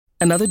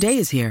Another day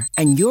is here,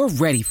 and you're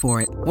ready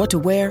for it. What to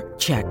wear?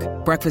 Check.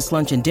 Breakfast,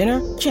 lunch, and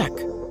dinner? Check.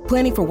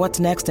 Planning for what's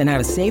next and how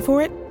to save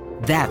for it?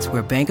 That's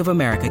where Bank of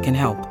America can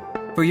help.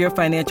 For your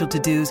financial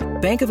to-dos,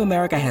 Bank of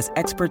America has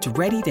experts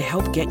ready to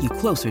help get you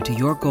closer to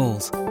your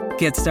goals.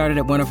 Get started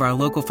at one of our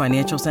local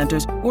financial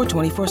centers or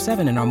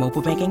 24/7 in our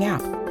mobile banking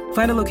app.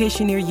 Find a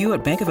location near you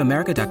at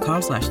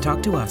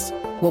bankofamerica.com/talktous.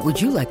 What would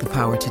you like the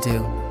power to do?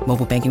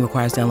 Mobile banking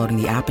requires downloading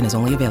the app and is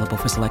only available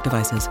for select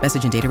devices.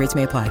 Message and data rates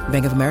may apply.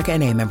 Bank of America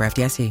N.A., member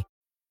FDIC.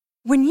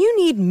 When you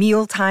need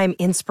mealtime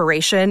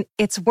inspiration,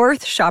 it's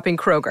worth shopping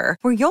Kroger,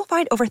 where you'll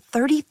find over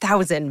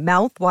 30,000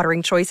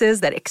 mouth-watering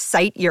choices that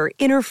excite your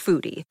inner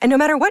foodie. And no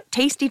matter what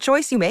tasty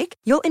choice you make,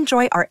 you'll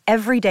enjoy our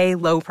everyday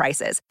low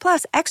prices,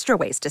 plus extra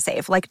ways to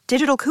save, like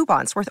digital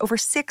coupons worth over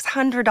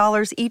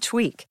 $600 each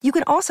week. You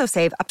can also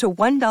save up to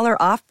 $1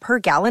 off per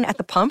gallon at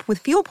the pump with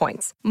fuel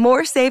points.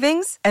 More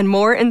savings and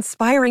more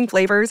inspiring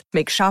flavors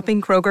make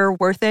shopping Kroger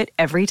worth it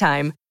every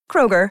time.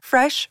 Kroger,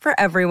 fresh for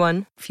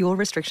everyone. Fuel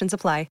restrictions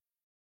apply.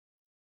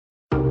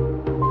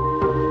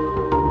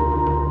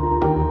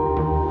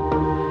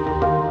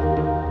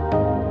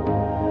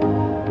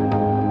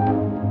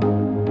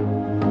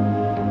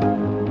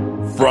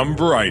 From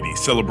Variety,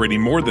 celebrating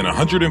more than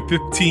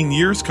 115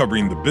 years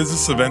covering the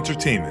business of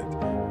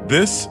entertainment,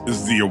 this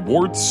is the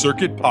Awards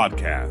Circuit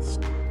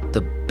Podcast.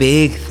 The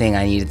big thing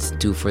I needed to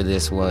do for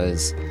this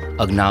was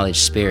acknowledge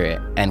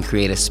Spirit and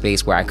create a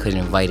space where I could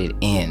invite it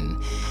in.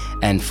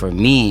 And for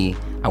me,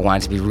 I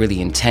wanted to be really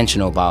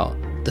intentional about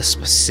the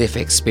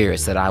specific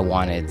spirits that I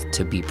wanted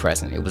to be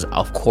present. It was,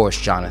 of course,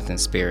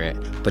 Jonathan's spirit,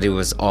 but it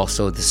was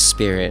also the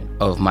spirit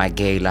of my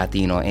gay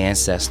Latino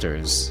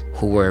ancestors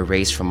who were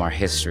erased from our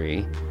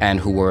history and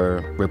who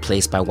were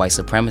replaced by white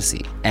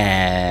supremacy.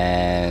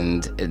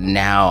 And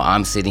now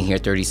I'm sitting here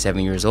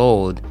 37 years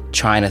old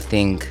trying to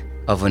think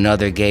of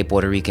another gay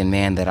Puerto Rican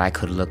man that I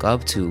could look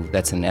up to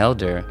that's an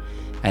elder,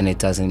 and it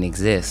doesn't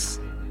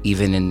exist,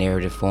 even in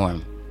narrative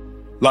form.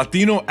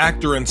 Latino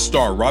actor and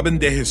star Robin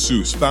De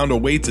Jesus found a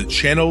way to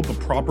channel the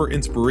proper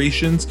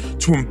inspirations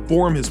to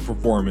inform his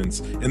performance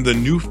in the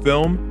new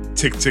film,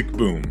 Tick, Tick,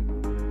 Boom.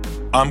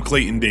 I'm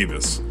Clayton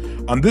Davis.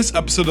 On this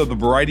episode of the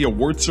Variety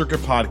Awards Circuit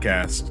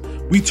Podcast,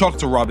 we talked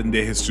to Robin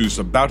De Jesus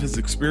about his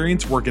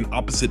experience working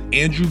opposite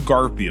Andrew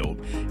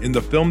Garfield in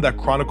the film that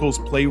chronicles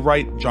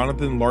playwright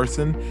Jonathan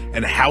Larson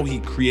and how he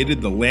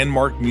created the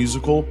landmark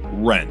musical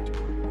Rent.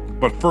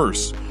 But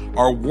first,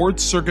 our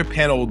Awards Circuit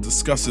panel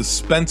discusses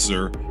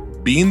Spencer,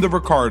 Being the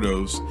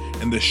Ricardos,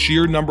 and the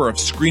sheer number of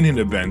screening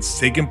events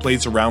taking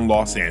place around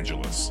Los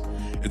Angeles.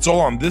 It's all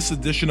on this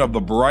edition of the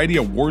Variety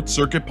Awards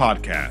Circuit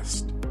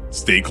Podcast.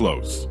 Stay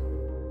close.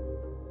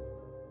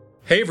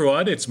 Hey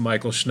everyone, it's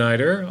Michael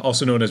Schneider,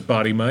 also known as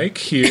Body Mike,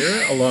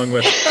 here, along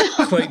with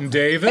Clayton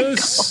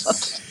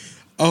Davis.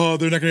 Oh,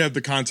 they're not going to have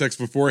the context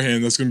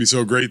beforehand. That's going to be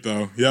so great,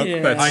 though. Yep.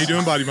 Yeah. How you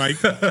doing, Body Mike?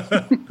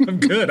 I'm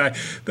good. I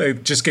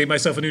just gave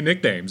myself a new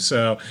nickname.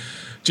 So,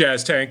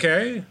 Jazz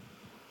Tankay.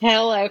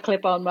 Hello,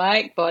 Clip-On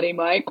Mike, Body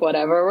Mike,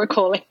 whatever we're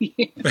calling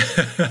you.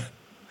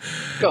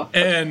 Go.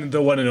 And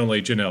the one and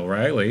only Janelle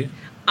Riley.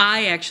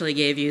 I actually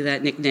gave you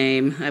that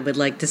nickname, I would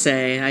like to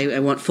say. I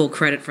want full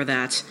credit for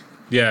that.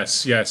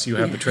 Yes, you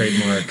have the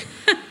trademark.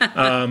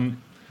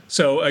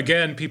 So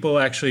again, people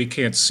actually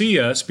can't see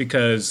us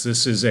because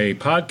this is a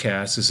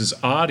podcast, this is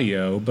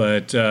audio,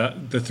 but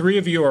the three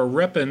of you are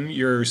repping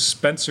your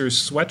Spencer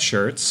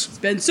sweatshirts.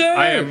 Spencer!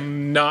 I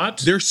am not.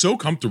 They're so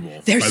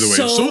comfortable, They're by the way.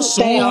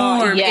 so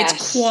warm. Yes.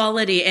 It's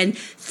quality. And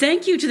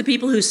thank you to the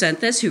people who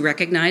sent this, who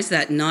recognize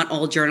that not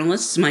all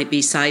journalists might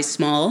be size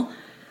small.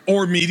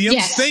 Or mediums.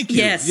 Yes. Thank you.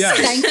 Yes.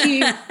 Thank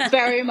you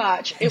very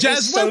much. It Jazz,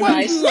 was so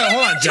nice. Hold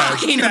on, Jazz.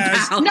 Talking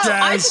Jazz, about? No, Jazz.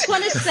 I just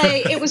want to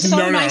say it was so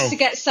No. nice to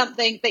get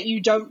something that you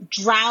don't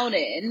drown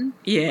in.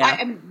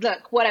 Yeah.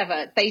 Look,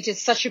 whatever. They did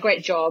such a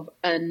great job,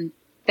 and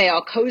they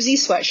are cozy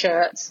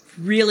sweatshirts.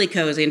 Really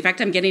cozy. In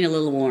fact, I'm getting a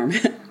little warm.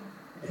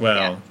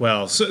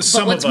 Well, so, But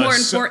some what's of us. more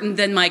important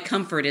than my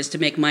comfort is to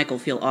make Michael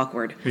feel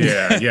awkward.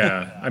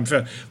 Yeah.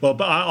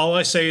 But all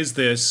I say is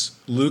this: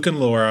 Luke and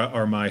Laura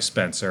are my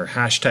Spencer.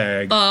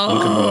 Hashtag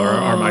Luke and Laura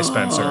are my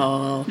Spencer.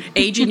 Oh,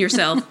 aging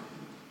yourself.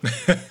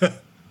 I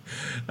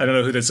don't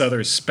know who this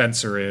other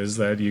Spencer is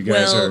that you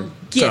guys are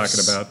talking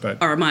about,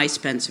 but are my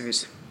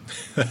Spencers.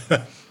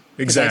 I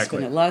exactly.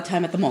 spend a lot of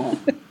time at the mall.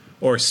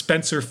 Or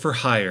Spencer for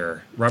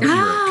Hire, Robert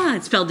Urich.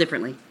 It's spelled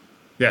differently.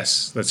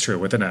 Yes, that's true,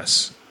 with an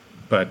S.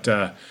 But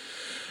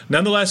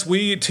nonetheless,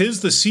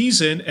 tis the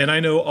season, and I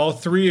know all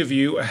three of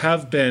you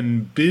have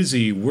been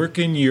busy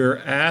working your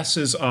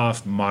asses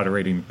off,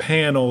 moderating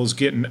panels,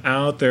 getting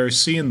out there,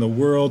 seeing the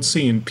world,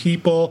 seeing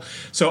people.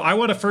 So I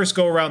want to first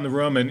go around the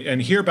room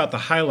and hear about the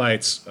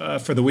highlights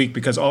for the week,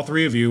 because all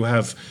three of you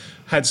have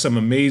had some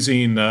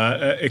amazing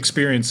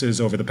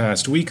experiences over the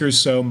past week or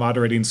so,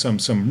 moderating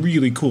some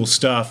really cool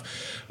stuff.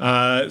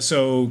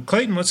 So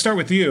Clayton, let's start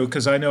with you,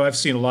 because I know I've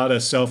seen a lot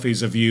of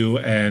selfies of you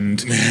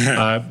and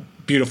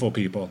beautiful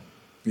people.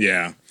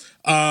 Yeah.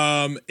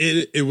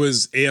 It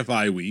was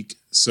AFI week,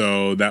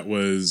 so that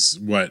was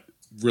what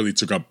really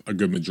took up a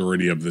good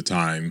majority of the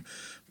time.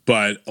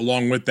 But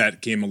along with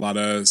that came a lot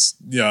of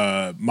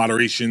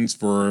moderations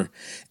for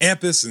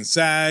AMPAS and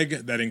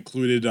SAG that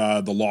included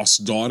The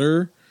Lost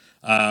Daughter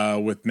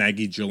with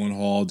Maggie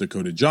Gyllenhaal,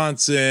 Dakota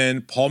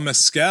Johnson, Paul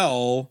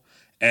Mescal,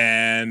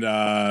 and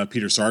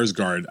Peter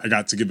Sarsgaard. I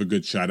got to give a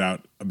good shout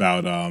out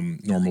about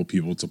Normal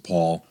People to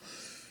Paul,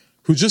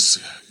 who's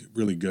just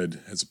really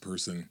good as a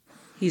person.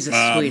 He's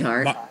a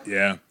sweetheart.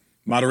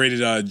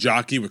 Moderated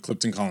Jockey with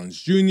Clifton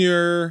Collins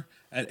Jr.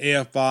 at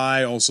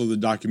AFI. Also the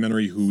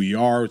documentary Who We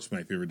Are, which is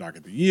my favorite doc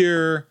of the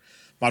year.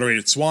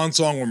 Moderated Swan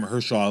Song with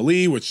Mahershala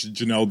Ali, which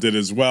Janelle did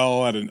as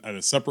well at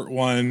a separate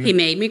one. He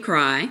made me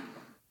cry.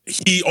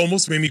 He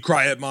almost made me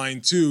cry at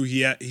mine too.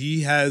 He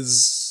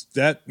has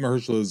that.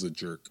 Mahershala is a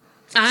jerk.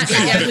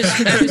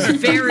 I was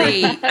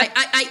very.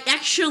 I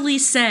actually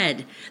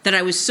said that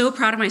I was so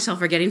proud of myself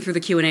for getting through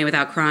the Q&A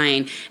without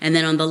crying, and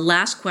then on the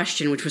last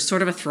question, which was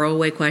sort of a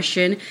throwaway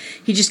question,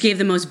 he just gave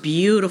the most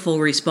beautiful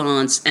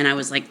response, and I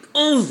was like,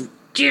 "Oh,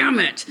 damn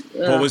it!"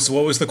 What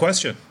was the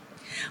question?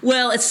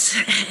 Well,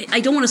 I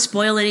don't want to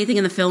spoil anything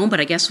in the film,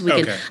 but I guess we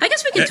can. I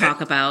guess we can talk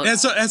about. It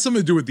has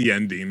something to do with the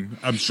ending,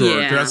 I'm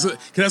sure. Yeah.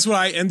 That's what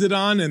I ended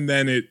on, and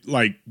then it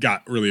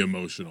got really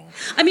emotional.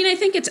 I mean, I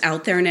think it's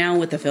out there now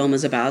what the film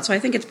is about, so I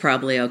think it's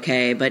probably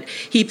okay. But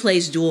he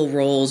plays dual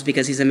roles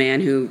because he's a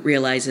man who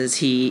realizes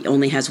he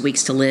only has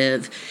weeks to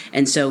live,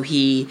 and so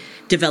he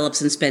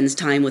develops and spends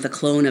time with a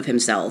clone of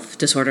himself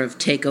to sort of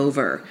take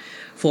over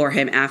for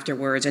him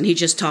afterwards. And he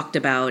just talked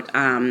about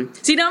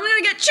see, now I'm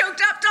gonna get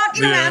choked up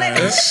talking about it.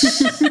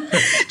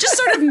 Just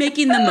sort of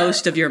making the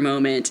most of your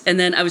moment. And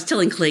then I was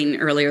telling Clayton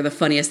earlier, the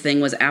funniest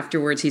thing was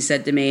afterwards he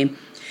said to me,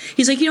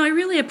 he's like, I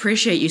really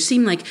appreciate you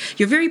seem like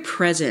you're very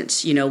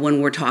present,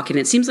 when we're talking.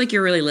 It seems like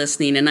you're really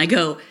listening. And I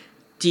go,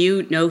 do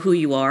you know who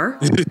you are?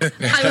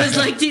 I was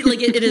like,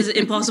 it is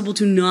impossible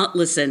to not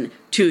listen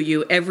to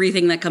you.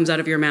 Everything that comes out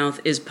of your mouth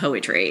is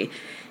poetry.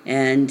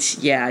 And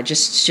yeah,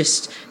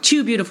 just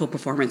two beautiful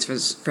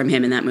performances from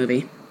him in that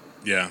movie.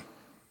 Yeah.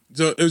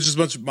 So it was just a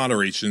bunch of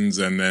moderations,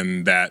 and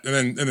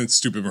then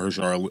stupid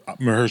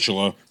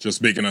Mahershala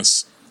just making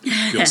us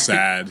feel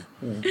sad.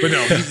 But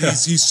no,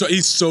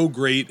 he's so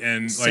great,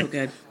 and so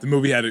good. The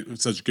movie had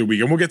such a good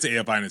week. And we'll get to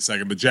AFI in a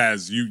second. But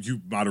Jazz,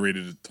 you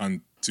moderated a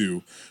ton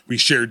too. We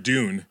shared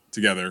Dune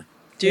together.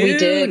 We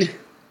did.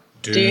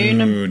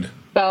 Dune,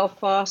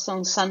 Belfast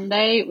on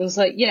Sunday. It was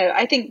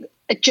I think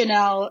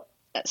Janelle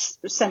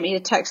sent me a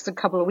text a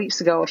couple of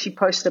weeks ago, or she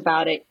posted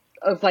about it,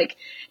 of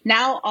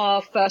now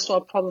our first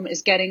world problem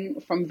is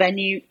getting from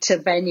venue to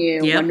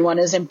venue. Yep. When one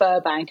is in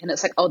Burbank and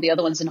it's the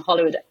other one's in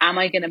Hollywood. Am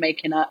I going to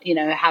make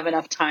have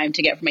enough time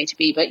to get from A to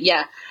B? But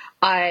yeah,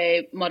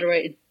 I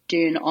moderated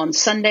Dune on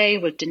Sunday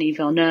with Denis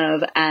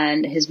Villeneuve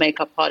and his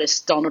makeup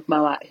artist Donald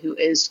Moat, who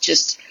is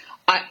just,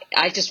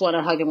 I just want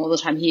to hug him all the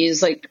time. He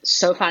is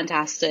so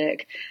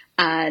fantastic,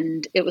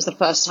 and it was the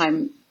first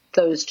time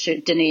those two,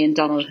 Denis and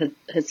Donald,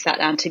 had sat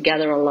down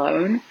together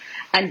alone,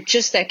 and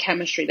just their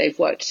chemistry. They've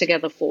worked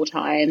together 4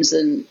 times,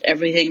 and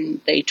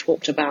everything they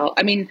talked about.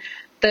 I mean,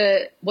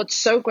 what's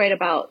so great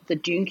about the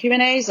Dune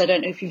Q&As, I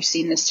don't know if you've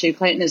seen this too,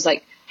 Clayton, is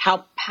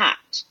how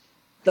packed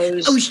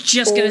those. I was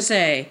just going to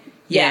say,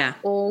 yeah.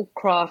 All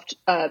craft,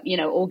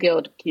 all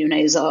guild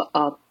Q&As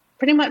are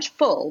pretty much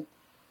full,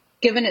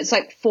 given it's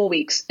 4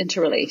 weeks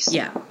into release.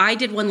 Yeah, I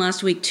did one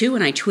last week too,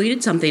 and I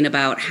tweeted something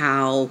about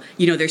how,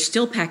 they're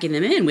still packing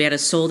them in. We had a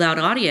sold-out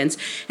audience,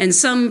 and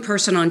some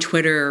person on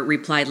Twitter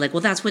replied well,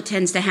 that's what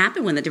tends to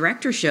happen when the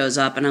director shows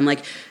up. And I'm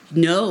like,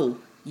 no,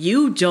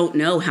 you don't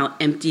know how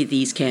empty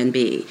these can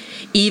be.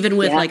 Even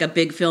with a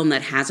big film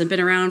that hasn't been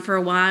around for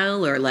a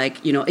while, or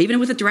even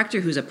with a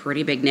director who's a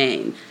pretty big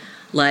name.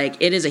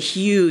 It is a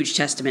huge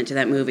testament to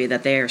that movie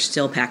that they are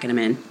still packing them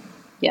in.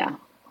 Yeah.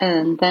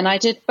 And then I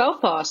did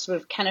Belfast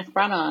with Kenneth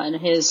Branagh and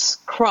his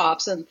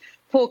crafts. And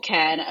poor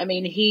Ken, I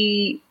mean,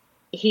 he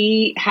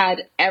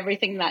had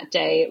everything that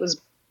day. It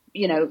was,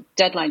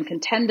 deadline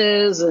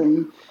contenders,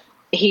 and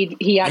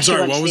he actually. I'm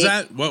sorry, what was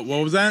that? What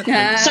was that?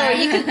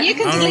 Sorry, you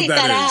can delete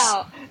that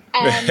out.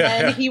 And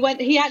then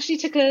he actually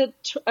took a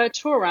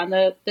tour around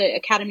the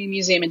Academy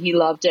Museum, and he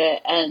loved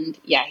it. And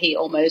yeah, he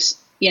almost,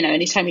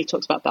 anytime he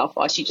talks about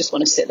Belfast, you just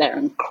want to sit there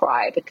and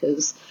cry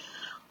because,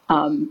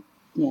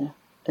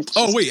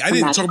 Oh, wait, I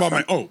didn't talk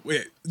about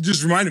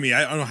just reminded me.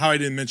 I don't know how I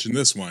didn't mention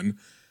this one.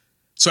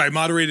 So I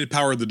moderated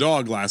Power of the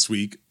Dog last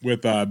week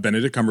with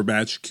Benedict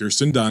Cumberbatch,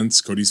 Kirsten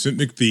Dunst, Cody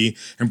Smith-McPhee,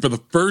 and for the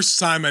first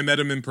time I met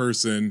him in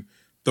person,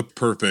 the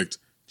perfect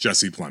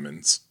Jesse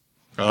Plemons.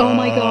 Oh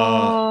my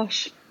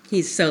gosh.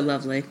 He's so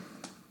lovely.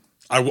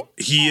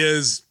 He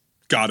is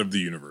God of the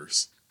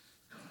universe.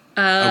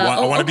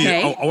 I want to be.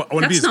 I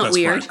want to be his best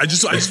friend. I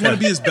just want to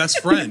be his best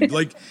friend.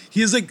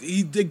 He is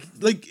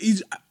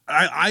he's.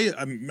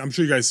 I'm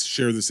sure you guys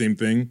share the same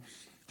thing.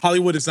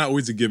 Hollywood, it's not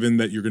always a given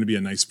that you're going to be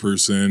a nice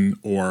person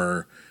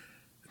or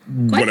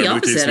quite whatever the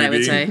opposite, the case may I would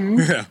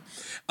be. say.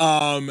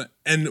 Yeah.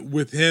 And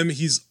with him,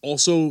 he's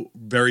also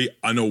very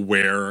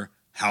unaware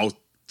how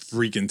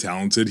freaking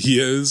talented he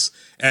is,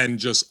 and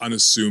just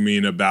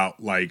unassuming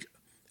about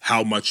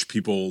how much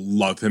people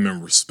love him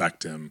and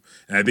respect him.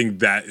 And I think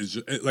that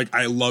is like,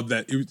 I love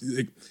that.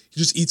 He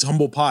just eats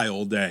humble pie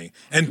all day.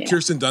 And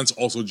Kirsten Dunst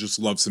also just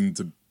loves him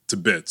to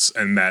bits,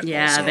 and that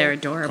they're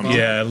adorable.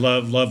 Yeah,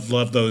 love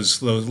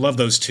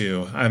those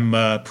two.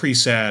 I'm pretty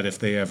sad if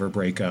they ever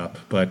break up,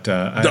 but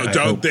I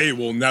hope they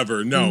will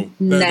never. No,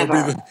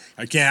 never.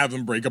 I can't have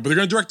them break up. But they're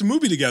going to direct a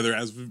movie together,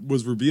 as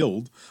was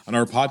revealed on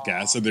our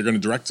podcast. So they're going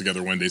to direct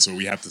together one day. So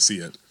we have to see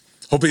it.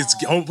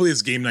 Hopefully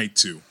it's game night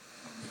too.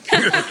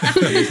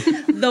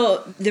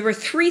 Though there were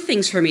three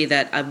things for me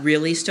that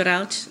really stood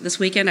out this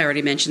weekend. I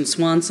already mentioned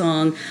Swan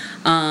Song.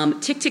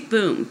 Tick, Tick,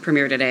 Boom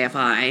premiered at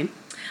AFI.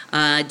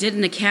 Did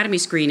an Academy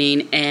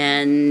screening,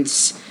 and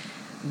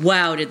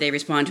wow, did they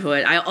respond to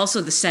it.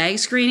 Also, the SAG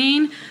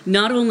screening,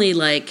 not only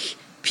like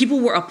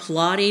people were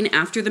applauding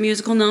after the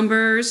musical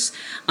numbers,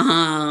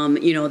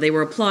 they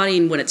were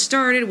applauding when it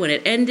started, when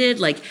it ended.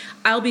 Like,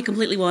 I'll be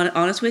completely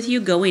honest with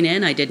you, going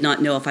in, I did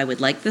not know if I would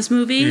like this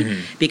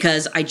movie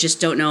because I just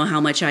don't know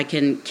how much I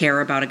can care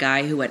about a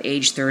guy who at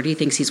age 30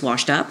 thinks he's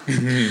washed up.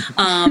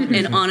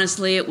 And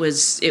honestly, it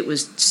was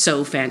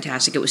so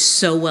fantastic. It was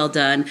so well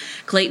done.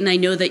 Clayton, I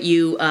know that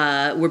you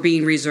were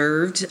being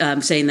reserved,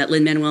 saying that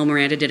Lin-Manuel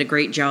Miranda did a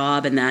great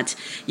job and that,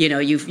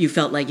 you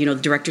felt like, the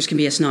directors can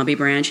be a snobby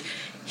branch.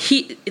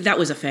 That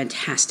was a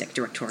fantastic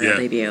directorial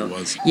debut. It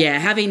was. Yeah,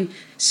 having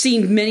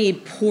seen many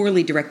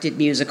poorly directed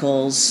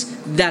musicals,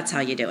 that's how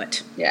you do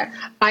it. Yeah,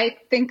 I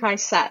think I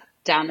sat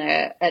down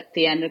there at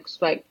the end and was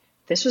like,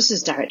 this was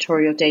his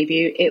directorial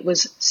debut. It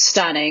was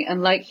stunning.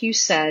 And like you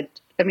said,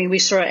 I mean, we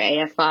saw it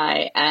at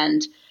AFI,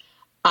 and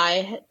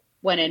I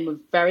went in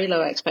with very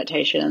low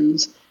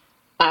expectations.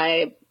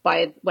 When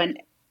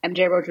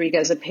MJ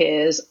Rodriguez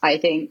appears, I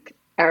think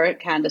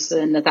Eric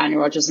Anderson, Nathaniel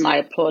Rogers, and I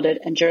applauded.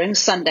 And during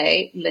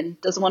Sunday, Lynn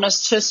doesn't want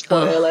us to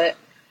spoil it.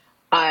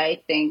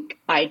 I think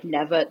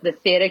the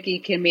theater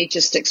geek in me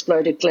just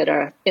exploded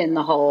glitter in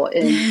the hole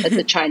at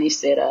the Chinese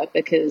theater,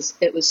 because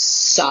it was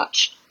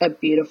such a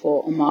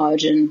beautiful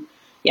homage. And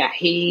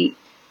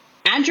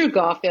Andrew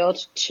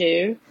Garfield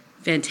too.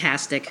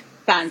 Fantastic.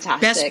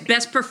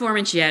 Best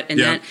performance yet,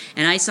 and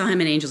I saw him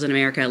in Angels in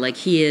America. Like,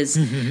 he is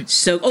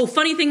so. Oh,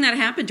 funny thing that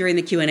happened during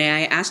the Q&A.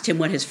 I asked him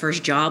what his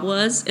first job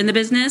was in the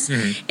business,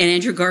 and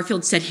Andrew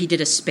Garfield said he did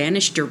a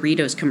Spanish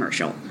Doritos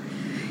commercial,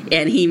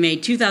 and he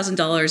made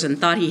 $2,000 and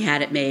thought he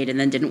had it made, and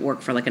then didn't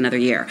work for like another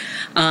year.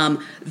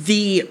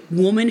 The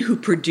woman who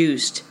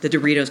produced the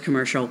Doritos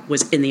commercial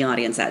was in the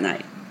audience that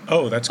night.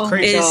 Oh, that's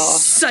crazy.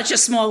 It's such a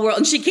small world.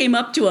 And she came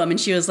up to him and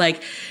she's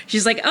like,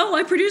 oh,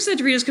 I produced that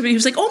Doritos company. He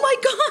was like, oh my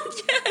God,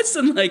 yes.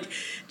 And like,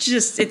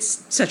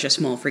 it's such a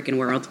small freaking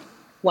world.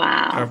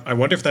 Wow. I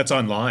wonder if that's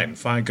online.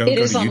 Fine, go to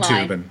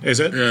YouTube. And is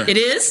it? Yeah. It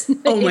is?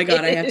 Oh my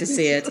God, I have to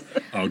see it.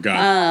 Oh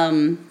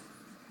God.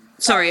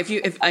 Sorry,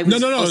 if I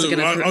was also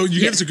going to... you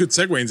gave us a good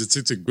segue into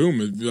Tick, Tick,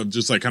 Boom.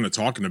 Just like kind of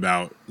talking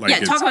about...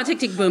 talk about Tick,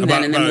 Tick, Boom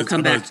then, and then we'll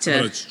come back to...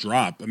 About its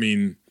drop. I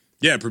mean,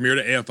 it premiered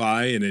at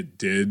AFI, and it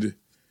did...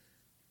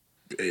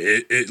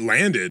 It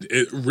landed.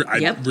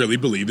 I really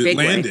believe it Big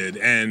landed.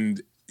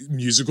 And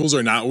musicals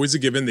are not always a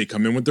given. They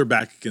come in with their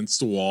back against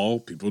the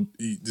wall.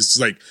 This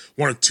is like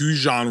one of two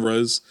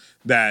genres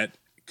that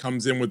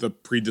comes in with a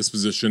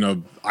predisposition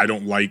of, I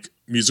don't like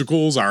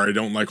musicals or I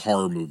don't like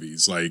horror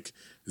movies. Like,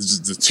 it's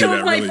just the two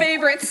of my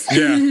favorites.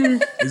 Yeah,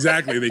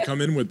 exactly. They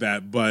come in with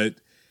that, but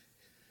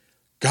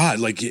God,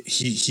 like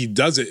he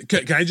does it.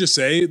 Can I just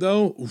say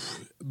though,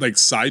 like,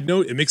 side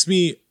note, it makes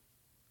me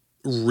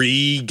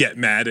get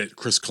mad at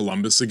Chris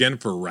Columbus again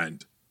for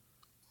Rent.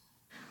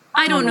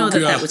 I don't know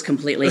that was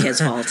completely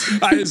his fault.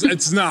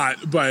 It's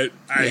not, but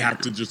I have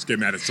to just get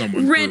mad at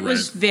someone. Rent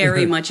was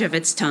very much of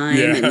its time,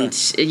 and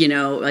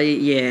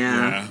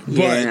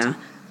But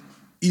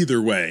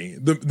either way,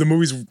 the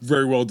movie's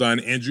very well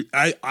done.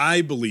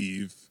 I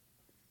believe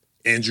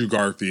Andrew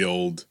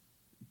Garfield,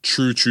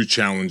 true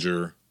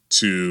challenger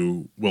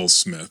to Will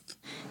Smith.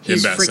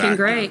 He's in Best freaking Actor.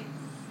 Great.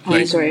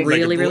 He's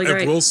really great.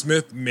 If Will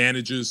Smith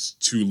manages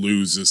to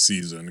lose this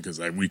season, because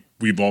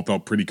we've all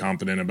felt pretty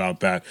confident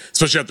about that,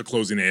 especially after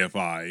closing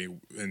AFI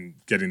and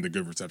getting the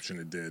good reception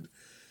it did.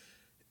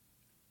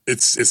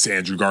 It's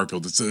Andrew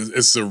Garfield.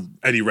 It's a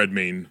Eddie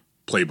Redmayne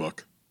playbook.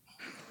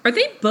 Are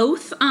they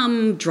both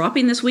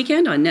dropping this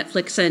weekend on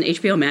Netflix and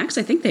HBO Max?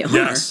 I think they are.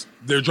 Yes,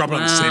 they're dropping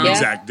on the same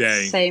exact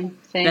day. Same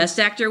thing. Best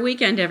Actor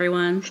weekend,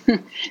 everyone.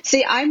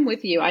 See, I'm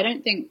with you. I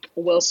don't think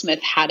Will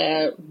Smith had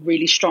a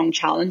really strong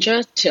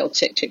challenger till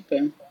Tick, Tick,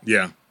 Boom.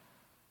 Yeah.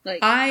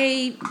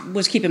 I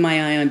was keeping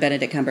my eye on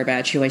Benedict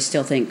Cumberbatch, who I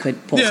still think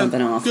could pull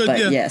something off. Good,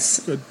 but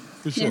yes. Good,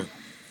 for sure. Yeah.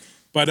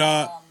 But,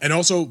 and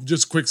also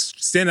just quick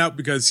stand out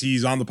because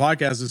he's on the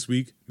podcast this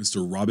week,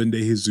 Mr. Robin De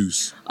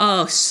Jesus.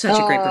 Oh, such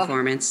a great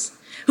performance.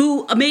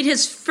 Who made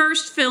his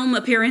first film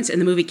appearance in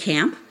the movie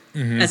Camp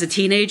as a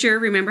teenager.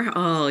 Remember?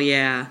 Oh,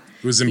 yeah.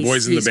 He was in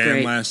Boys in the Band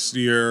great. Last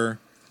year.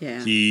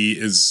 Yeah. He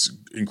is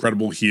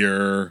incredible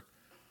here.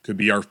 Could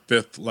be our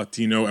 5th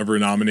Latino ever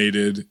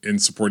nominated in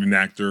supporting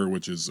actor,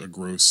 which is a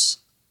gross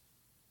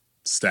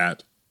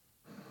stat.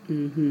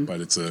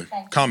 But it's a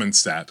common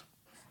stat.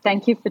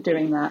 Thank you for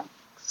doing that.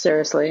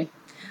 Seriously.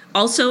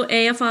 Also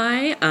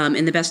AFI,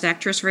 in the Best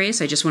Actress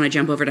race, I just want to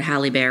jump over to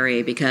Halle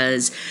Berry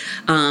because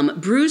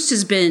Bruce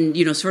has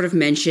been, sort of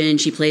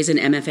mentioned. She plays an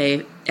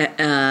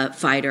MFA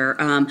fighter.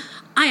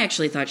 I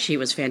actually thought she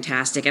was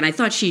fantastic, and I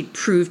thought she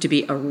proved to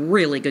be a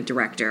really good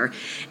director.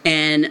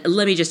 And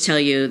let me just tell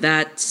you,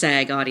 that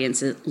SAG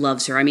audience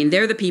loves her. I mean,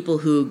 they're the people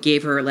who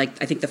gave her, I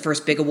think the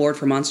first big award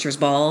for Monsters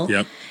Ball,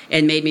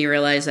 and made me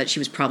realize that she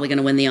was probably going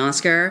to win the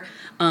Oscar.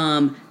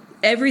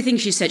 Everything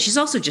she said, she's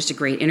also just a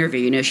great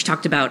interview. She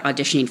talked about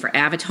auditioning for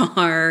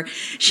Avatar.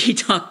 She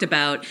talked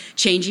about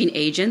changing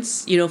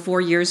agents,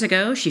 4 years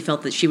ago. She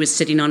felt that she was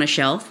sitting on a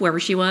shelf wherever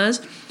she was.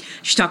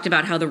 She talked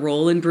about how the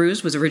role in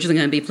Bruce was originally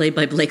going to be played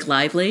by Blake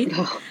Lively.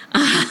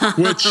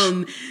 Which,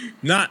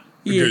 not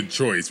a good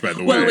choice, by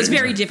the way. Well, it was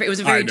very different. It was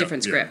a very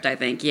different script, I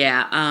think.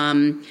 Yeah.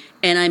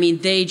 And I mean,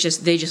 they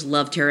just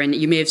loved her. And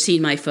you may have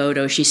seen my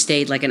photo. She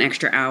stayed like an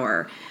extra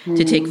hour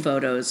to take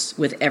photos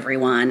with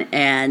everyone.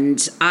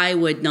 And I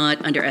would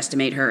not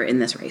underestimate her in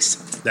this race.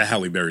 That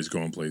Halle Berry's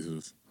going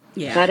places.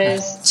 Yeah. That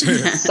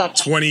is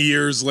such 20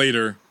 years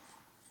later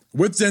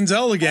with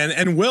Denzel again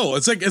and Will.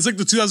 It's like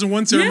the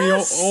 2001 ceremony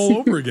all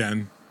over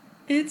again.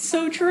 It's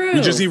so true.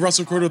 We just need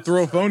Russell Crowe to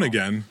throw a phone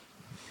again.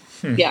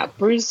 Yeah,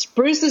 Bruce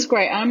is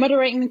great. I'm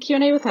moderating the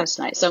Q&A with her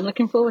tonight, so I'm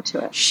looking forward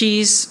to it.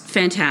 She's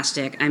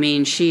fantastic. I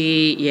mean,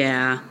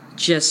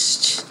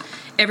 just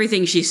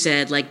everything she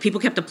said, people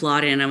kept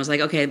applauding, and I was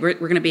like, okay, we're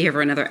going to be here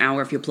for another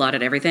hour if you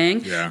applauded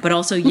everything. Yeah. But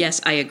also, yes,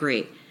 I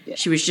agree. Yeah.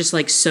 She was just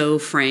so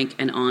frank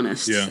and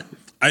honest. Yeah.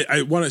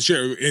 I want to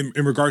share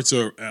in regards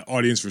to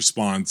audience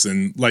response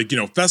and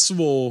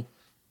festival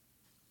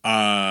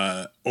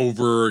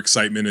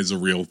overexcitement is a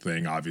real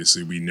thing.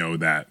 Obviously, we know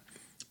that.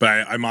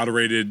 But I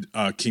moderated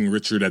King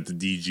Richard at the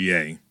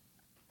DGA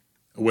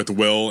with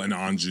Will and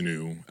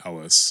Anjanou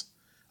Ellis.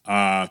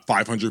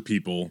 500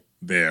 people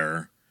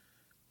there.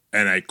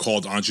 And I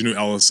called Anjanou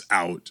Ellis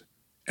out.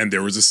 And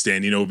there was a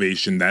standing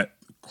ovation. That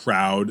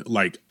crowd,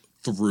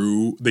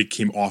 they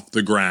came off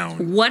the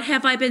ground. What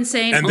have I been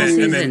saying all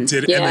season? And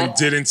then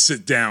didn't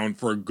sit down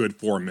for a good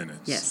 4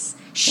 minutes. Yes.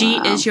 She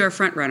is your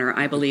front runner.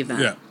 I believe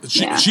that.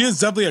 Yeah. She is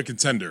definitely a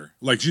contender.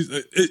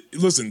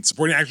 Listen,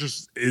 supporting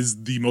actress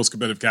is the most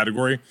competitive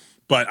category.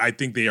 But I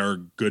think they are a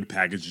good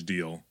package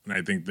deal, and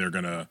I think they're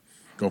gonna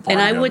go far.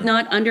 And together. I would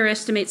not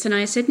underestimate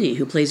Sanaa Sidney,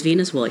 who plays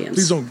Venus Williams.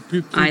 Please don't.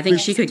 I think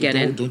she could get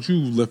in. Don't you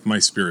lift my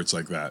spirits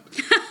like that?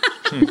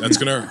 That's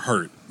gonna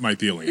hurt my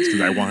feelings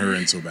because I want her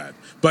in so bad.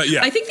 But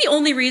yeah, I think the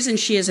only reason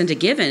she isn't a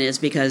given is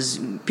because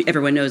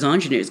everyone knows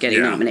Anjanou's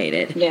getting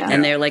nominated,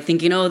 and they're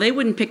thinking, they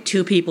wouldn't pick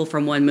two people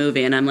from one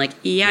movie, and I'm like,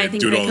 I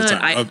think they could.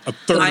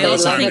 I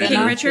also think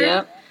King Richard.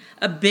 Yep.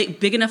 A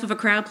big enough of a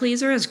crowd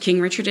pleaser as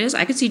King Richard is,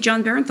 I could see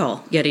John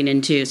Bernthal getting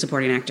into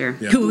supporting actor,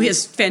 who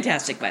is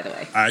fantastic, by the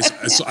way.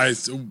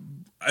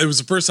 It was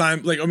the first time.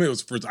 It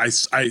was the first.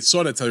 I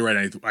saw that. Tell you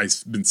right.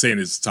 I've been saying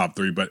it's top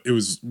 3, but it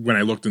was when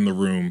I looked in the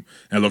room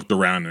and I looked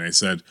around and I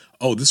said,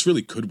 "Oh, this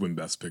really could win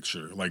Best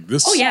Picture.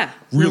 This. Oh yeah,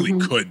 really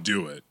could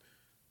do it."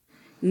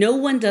 No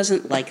one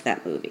doesn't like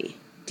that movie.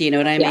 Do you know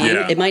what I mean?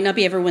 Yeah. It might not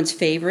be everyone's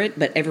favorite,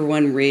 but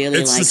everyone really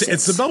likes it.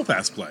 It's the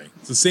Belfast play.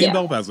 It's the same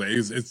Belfast play.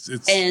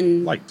 It's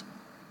liked.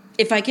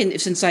 If I can,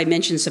 since I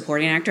mentioned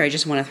supporting actor, I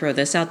just want to throw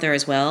this out there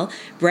as well.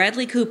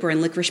 Bradley Cooper in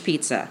Licorice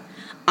Pizza.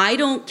 I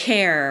don't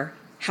care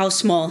how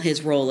small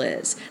his role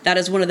is. That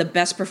is one of the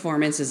best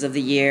performances of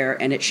the year,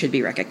 and it should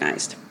be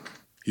recognized.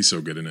 He's so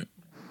good in it.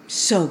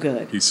 So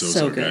good. He's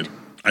so good.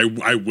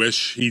 I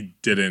wish he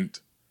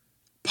didn't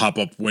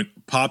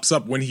pops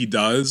up when he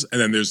does, and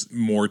then there's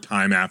more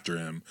time after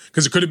him.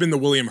 Because it could have been the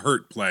William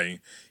Hurt play,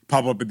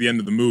 pop up at the end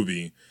of the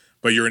movie,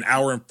 but you're an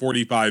hour and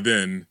 45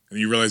 in, and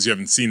you realize you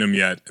haven't seen him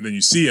yet, and then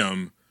you see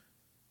him,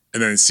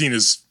 and then the scene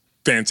is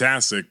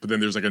fantastic, but then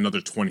there's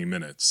another 20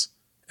 minutes.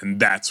 And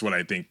that's what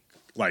I think,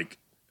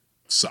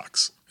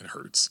 sucks and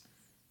hurts.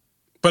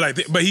 But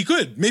he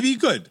could. Maybe he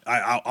could.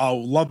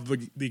 I'll love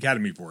the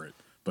Academy for it.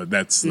 But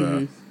that's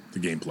the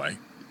gameplay.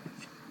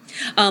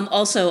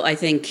 Also, I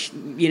think,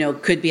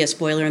 could be a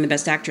spoiler in the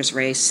Best Actress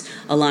race,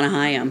 Alana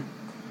Hayam.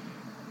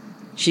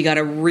 She got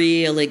a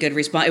really good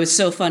response. It was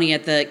so funny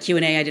at the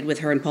Q&A I did with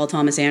her and Paul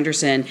Thomas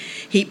Anderson.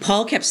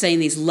 Paul kept saying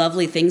these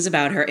lovely things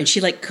about her, and she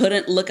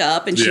couldn't look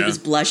up, and she was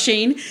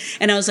blushing.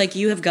 And I was like,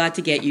 you have got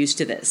to get used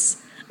to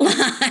this.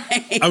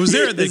 I was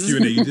there at the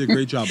Q&A. You did a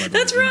great job.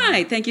 That's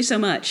right. Thank you so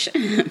much.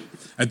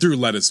 I threw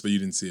lettuce, but you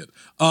didn't see it.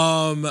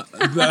 And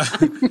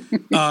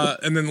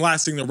then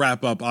last thing to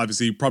wrap up,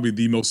 obviously, probably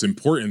the most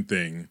important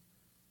thing,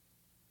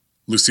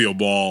 Lucille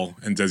Ball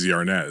and Desi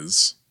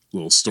Arnaz.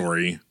 Little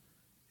story.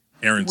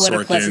 Aaron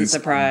Sorkin's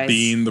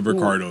being the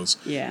Ricardos.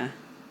 Ooh, yeah.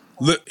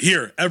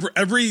 Here,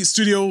 every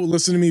studio,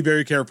 listen to me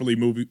very carefully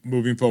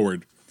moving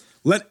forward.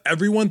 Let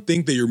everyone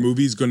think that your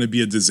movie is going to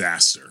be a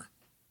disaster.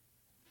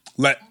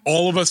 Let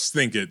all of us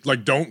think it.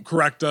 Don't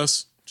correct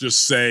us.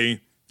 Just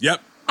say,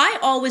 yep. I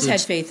always had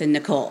faith in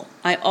Nicole.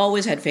 I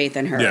always had faith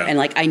in her. Yeah.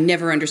 And I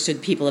never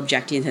understood people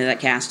objecting to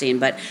that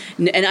casting.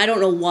 And I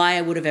don't know why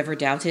I would have ever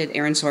doubted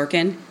Aaron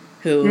Sorkin,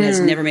 who has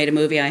never made a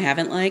movie I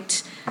haven't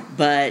liked.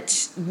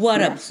 But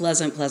what a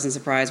pleasant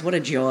surprise. What a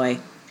joy.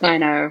 I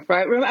know,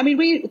 right? I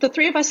mean, the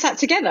three of us sat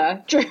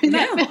together during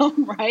that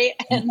film, right?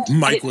 And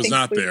Mike was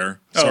not there.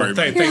 Sorry,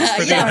 Mike. Thanks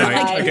for the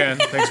invite. Again,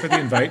 thanks for the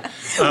invite.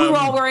 We were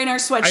all wearing our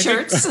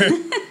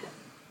sweatshirts.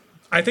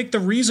 I think the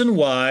reason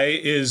why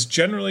is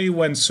generally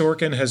when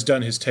Sorkin has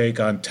done his take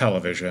on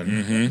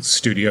television,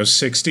 Studio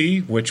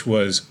 60, which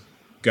was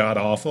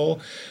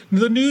god-awful,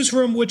 The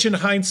Newsroom, which in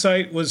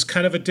hindsight was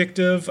kind of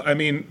addictive. I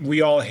mean,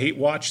 we all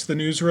hate-watched The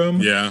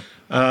Newsroom. Yeah.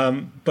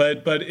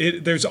 But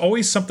there's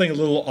always something a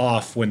little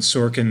off when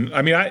Sorkin.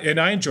 I mean,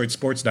 I enjoyed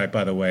Sports Night,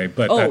 by the way,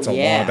 but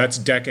that's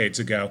decades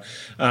ago.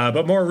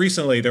 But more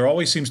recently, there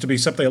always seems to be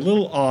something a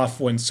little off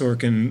when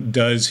Sorkin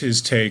does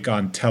his take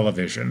on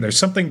television. There's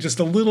something just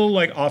a little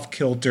like off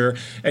kilter,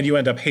 and you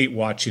end up hate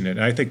watching it.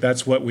 And I think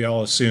that's what we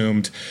all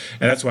assumed,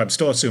 and that's what I'm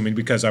still assuming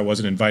because I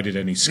wasn't invited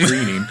to any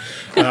screening.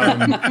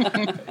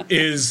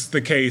 Is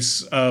the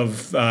case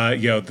of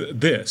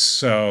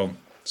this.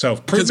 So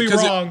prove me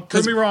wrong.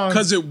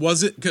 Because it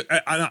wasn't.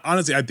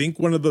 Honestly, I think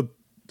one of the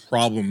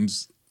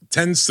problems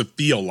tends to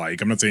feel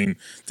like, I'm not saying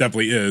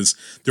definitely is,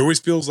 there always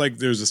feels like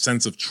there's a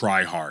sense of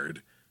try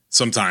hard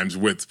sometimes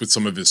with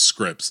some of his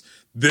scripts.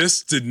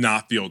 This did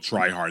not feel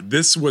try hard.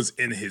 This was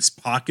in his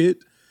pocket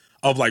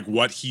of like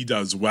what he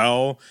does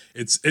well.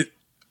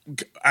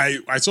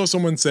 I saw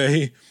someone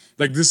say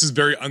like this is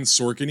very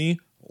un-Sorkin-y.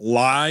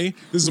 Lie.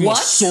 This is the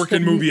most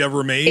Sorkin movie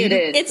ever made. It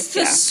is. It's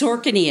the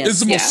Sorkiniest.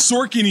 It's the most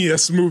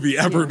Sorkiniest movie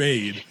ever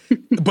made.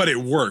 But it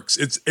works.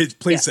 It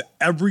plays to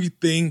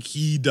everything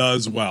he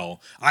does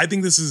well. I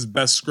think this is his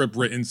best script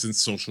written since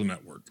Social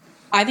Network.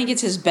 I think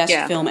it's his best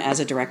film as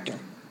a director.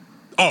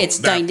 Oh, it's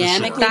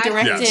dynamically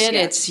directed.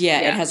 Yes.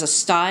 It has a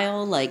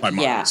style.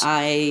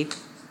 I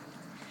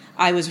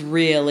was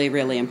really,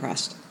 really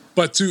impressed.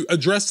 But to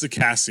address the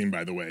casting,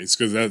 by the way,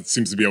 because that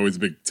seems to be always a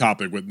big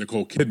topic with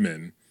Nicole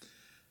Kidman,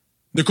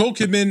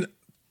 the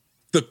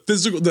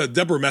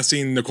Deborah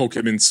Messing, Nicole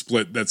Kidman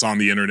split that's on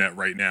the internet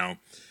right now.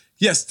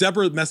 Yes,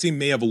 Deborah Messing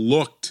may have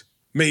does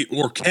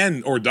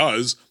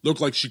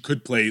look like she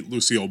could play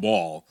Lucille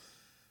Ball.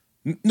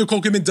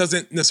 Nicole Kidman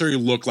doesn't necessarily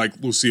look like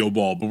Lucille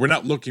Ball, but we're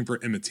not looking for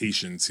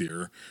imitations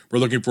here. We're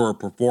looking for a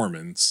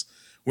performance.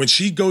 When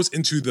she goes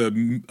into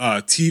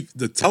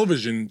the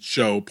television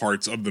show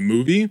parts of the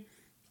movie,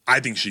 I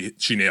think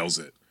she nails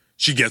it.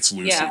 She gets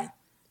Lucy.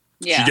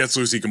 Yeah. She gets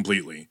Lucy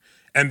completely.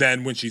 And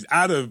then when she's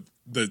out of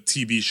the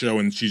TV show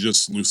and she's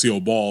just Lucille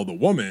Ball, the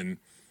woman,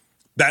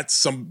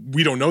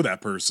 we don't know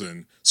that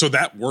person. So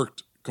that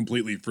worked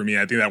completely for me.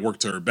 I think that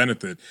worked to her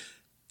benefit.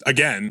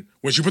 Again,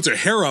 when she puts her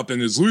hair up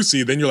and is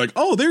Lucy, then you're like,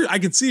 oh, there, I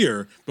can see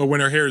her. But when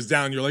her hair is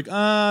down, you're like,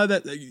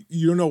 that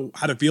you don't know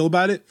how to feel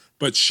about it.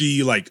 But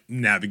she like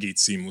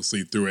navigates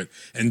seamlessly through it.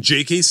 And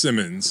J.K.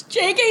 Simmons.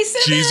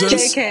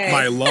 Jesus,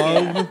 my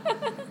love,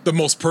 the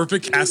most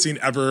perfect casting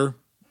ever.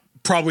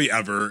 Probably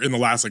ever in the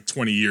last like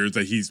 20 years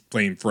that he's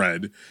playing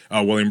Fred,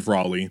 William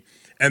Frawley.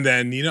 And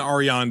then Nina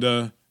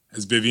Arianda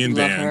as Vivian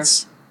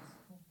Vance.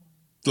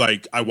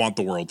 Like, I want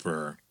the world for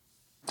her.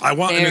 I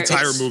want an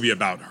entire movie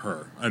about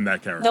her and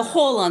that character. The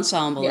whole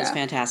ensemble is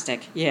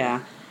fantastic.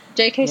 Yeah.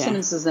 J.K.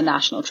 Simmons is a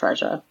national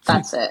treasure.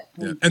 That's it.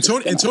 Yeah. And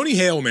Tony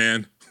Hale,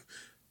 man.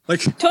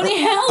 Like Tony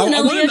Hale and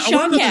Aaliyah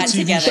Shawkat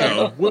together.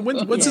 Show.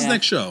 What's his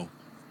next show?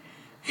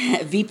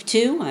 Veep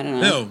 2? I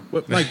don't know.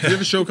 No. Mike, do you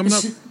have a show coming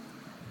up?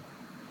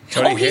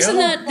 He's in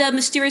the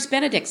Mysterious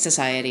Benedict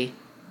Society.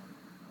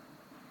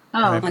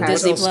 Oh, okay. On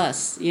Disney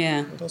Plus.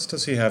 Yeah. What else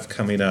does he have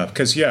coming up?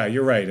 Because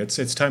you're right.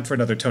 It's time for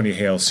another Tony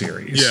Hale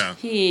series. Yeah,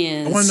 he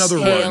is. I want another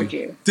one.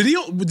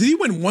 Did he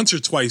win once or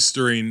twice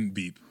during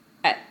Veep?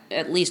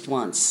 At least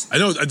once. I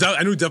know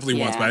definitely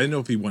once, but I didn't know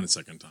if he won a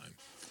second time.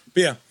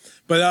 But yeah,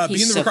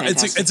 being the record,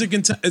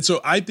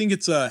 so I think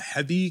it's a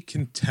heavy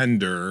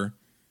contender.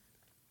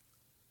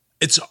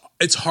 It's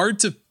hard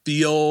to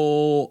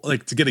feel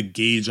like to get a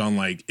gauge on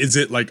like, is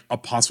it like a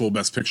possible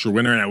Best Picture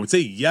winner? And I would say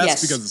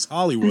yes. Because it's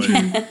Hollywood.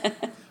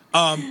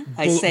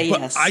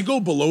 Yes. I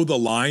go below the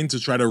line to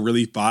try to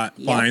really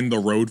find the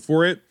road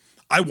for it.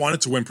 I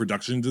wanted to win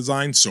production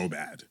design so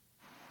bad.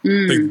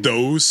 Like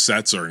those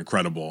sets are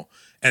incredible.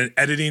 And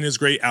editing is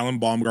great. Alan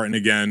Baumgarten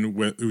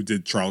again, who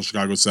did Charles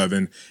Chicago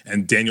 7,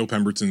 and Daniel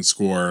Pemberton's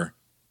score.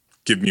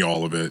 Give me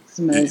all of it. It's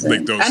amazing.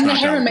 And the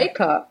hair and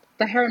makeup.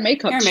 The hair and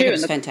makeup too.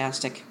 Is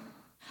fantastic.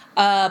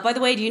 By the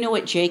way, do you know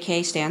what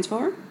JK stands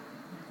for?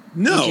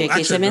 No, J.K.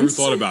 actually, Simmons?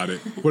 I never thought about it.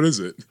 What is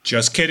it?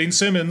 Just kidding,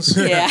 Simmons.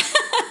 Yeah.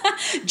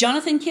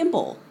 Jonathan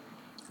Kimball.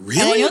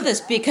 Really? And I know this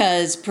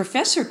because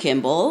Professor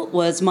Kimball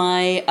was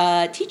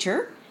my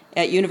teacher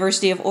at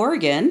University of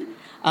Oregon,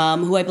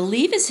 who I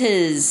believe is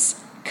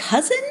his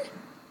cousin,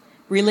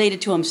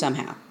 related to him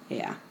somehow.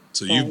 Yeah.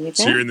 So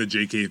you're in the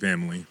JK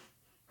family.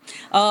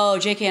 Oh,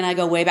 JK and I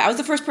go way back. I was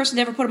the first person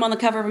to ever put him on the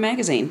cover of a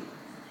magazine.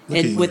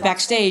 With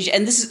Backstage,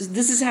 and this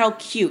is how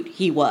cute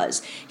he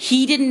was.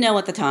 He didn't know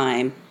at the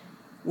time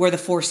where the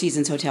Four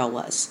Seasons Hotel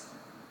was.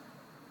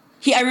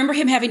 I remember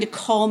him having to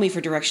call me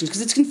for directions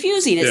because it's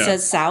confusing. It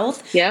says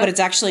south, but it's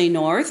actually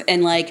north.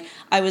 And like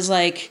I was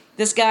like,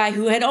 this guy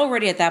who had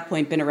already at that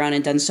point been around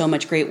and done so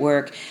much great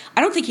work,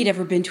 I don't think he'd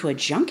ever been to a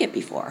junket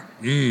before.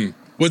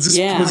 Was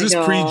this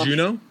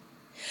pre-Juno?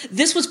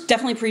 This was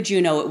definitely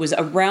pre-Juno. It was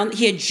around,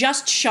 he had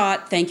just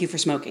shot Thank You for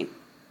Smoking.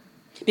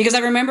 Because I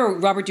remember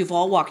Robert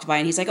Duvall walked by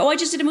and he's like, oh, I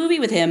just did a movie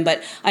with him,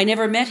 but I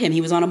never met him.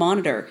 He was on a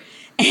monitor.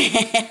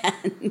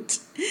 And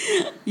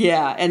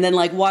yeah, and then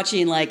like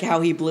watching like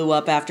how he blew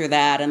up after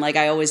that, and like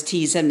I always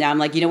tease him now. I'm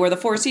like, you know where the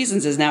Four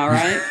Seasons is now,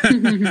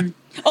 right?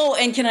 Oh,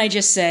 and can I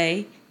just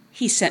say,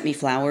 he sent me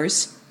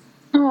flowers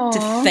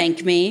to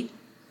thank me.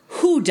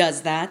 Who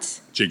does that?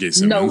 J.K.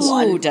 Simmons. No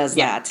one. Who does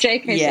that?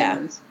 J.K.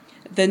 Simmons.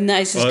 The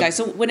nicest guy.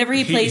 So whenever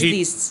he plays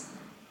these...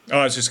 Oh,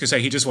 I was just going to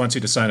say, he just wants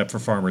you to sign up for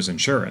Farmers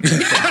Insurance.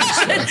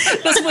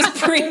 This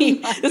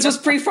was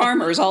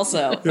pre-Farmers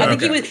also. Yeah, I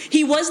think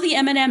he was the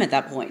M&M at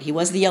that point. He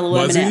was the yellow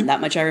M&M.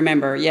 That much I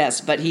remember, yes.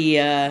 But he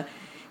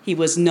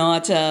was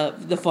not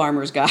the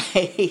Farmers guy.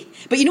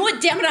 But you know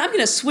what? Damn it, I'm going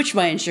to switch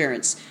my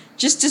insurance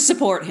just to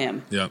support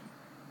him. Yep.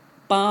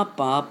 Bop,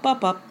 bop, bop,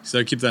 bop.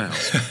 So keep that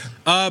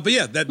house. But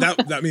yeah,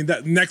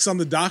 that next on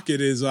the docket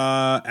is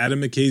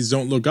Adam McKay's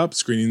Don't Look Up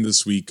screening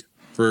this week.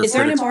 Is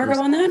there an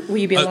embargo on that? Will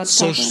you be allowed to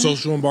talk about it?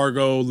 Social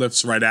embargo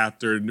lifts right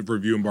after.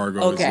 Review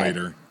embargo is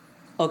later.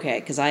 Okay,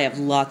 because I have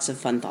lots of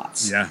fun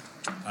thoughts. Yeah.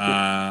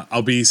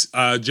 I'll be...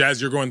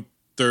 Jazz, you're going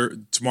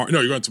tomorrow.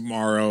 No, you're going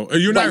tomorrow.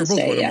 You and I are both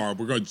going tomorrow.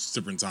 We're going just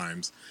different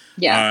times.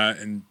 Yeah.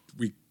 And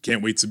we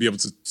can't wait to be able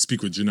to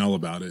speak with Janelle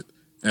about it.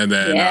 And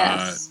then,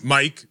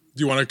 Mike,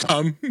 do you want to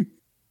come?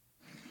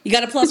 You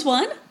got a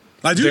 +1?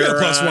 I do got a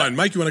 +1.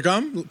 Mike, you want to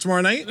come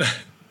tomorrow night?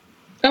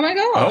 Oh, my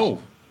God. Oh.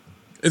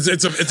 It's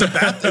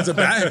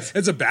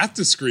a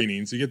Baptist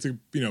screening, so you get to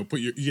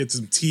you get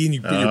some tea and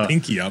you put your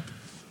pinky up.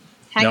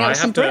 Hang out with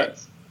some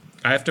Brits.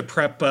 I have to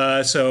prep.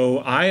 So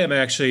I am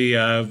actually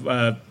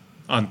on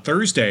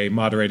Thursday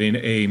moderating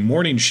a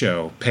morning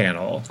show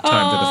panel.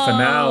 Time to the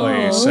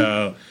finale.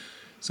 So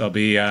I'll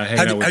be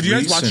hanging out with. Have you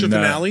guys watched the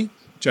finale?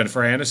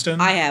 Jennifer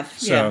Aniston. I have.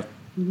 So,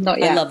 not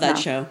yet. I love that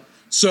show.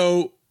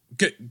 So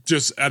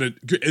just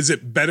is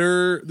it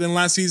better than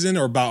last season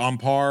or about on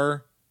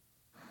par?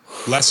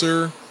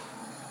 Lesser?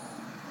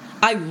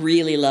 I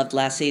really loved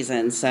last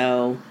season,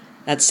 so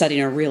that's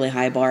setting a really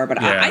high bar.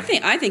 But I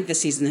think this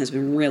season has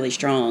been really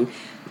strong.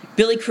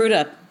 Billy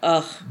Crudup,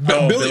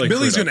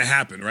 Billy's going to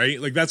happen,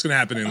 right? Like that's going to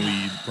happen in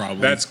lead,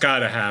 probably. That's got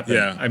to happen.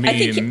 Yeah, I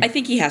mean, I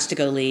think he has to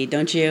go lead,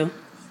 don't you?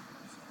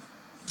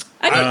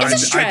 It's a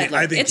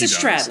straddler. It's a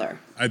straddler.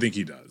 I think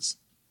he does.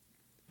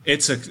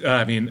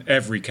 I mean,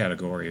 every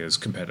category is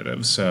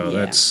competitive, so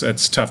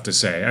that's tough to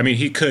say. I mean,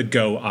 he could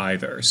go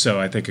either. So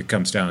I think it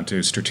comes down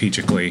to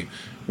strategically.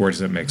 Where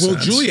does it make sense? Will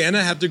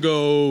Juliana have to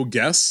go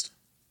guest?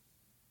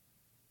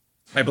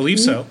 I believe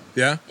so.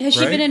 Yeah. Has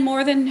she been in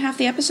more than half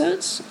the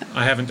episodes?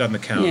 I haven't done the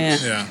count.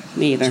 Yeah.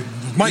 Me either.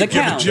 Mike,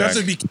 you have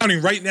to be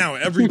counting right now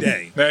every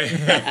day.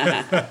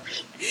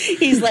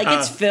 He's like,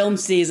 it's film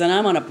season.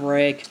 I'm on a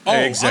break. Oh,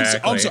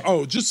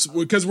 exactly. Just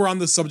because we're on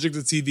the subject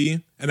of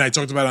TV, and I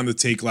talked about it on the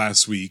take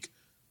last week,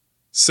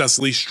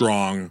 Cecily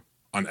Strong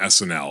on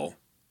SNL.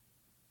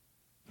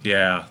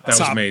 Yeah, that was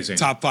amazing.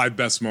 Top 5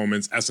 best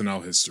moments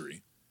SNL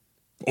history.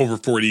 Over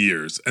 40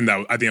 years, and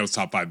I think that was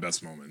top 5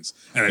 best moments.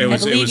 And I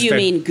believe you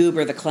mean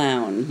Goober the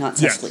Clown, not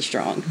Cecily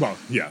Strong. Well,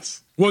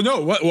 yes. Well, no.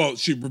 Well,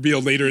 she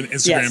revealed later in an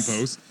Instagram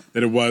post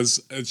that it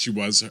was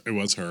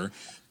her.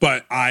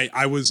 But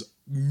I was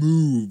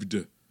moved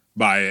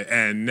by it,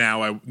 and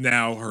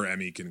now her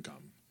Emmy can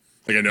come.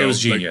 Like I know it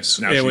was genius.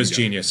 It was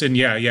genius, and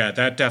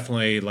that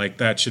definitely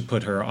that should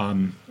put her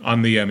on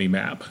the Emmy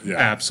map. Yeah.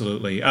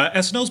 Absolutely.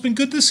 SNL's been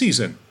good this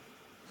season.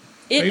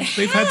 They've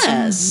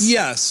had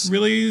some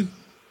really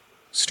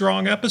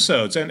strong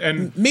episodes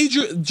and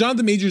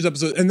Jonathan Majors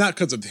episode, and not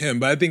because of him,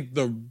 but I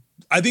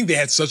think they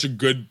had such a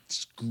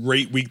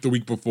great week the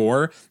week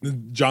before.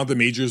 Jonathan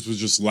Majors was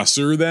just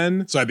lesser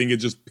then, so I think it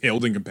just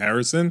paled in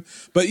comparison.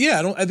 But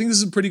I think this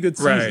is a pretty good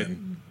season. Right.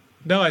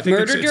 No, I think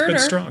it's been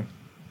strong.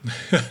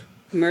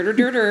 Murder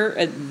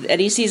Dirter,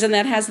 any season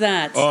that has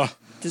that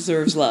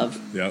deserves love.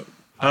 Yep.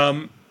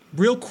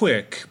 Real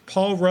quick,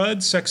 Paul Rudd,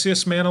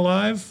 sexiest man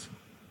alive.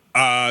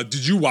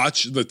 Did you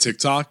watch the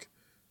TikTok?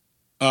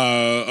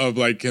 Of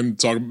like him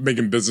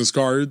making business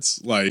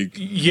cards, like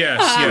yes,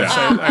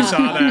 I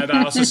saw that.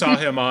 I also saw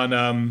him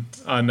on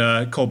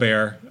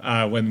Colbert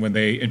when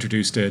they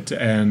introduced it.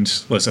 And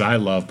listen, I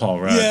love Paul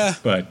Rudd,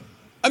 but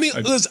I mean,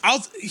 listen,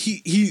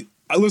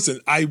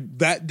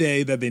 that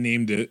day that they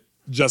named it,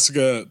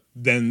 Jessica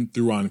then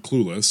threw on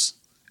Clueless,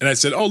 and I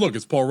said, "Oh look,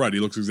 it's Paul Rudd. He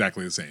looks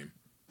exactly the same.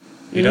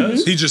 He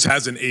does. He just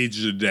hasn't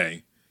aged a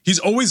day. He's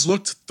always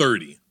looked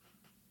 30."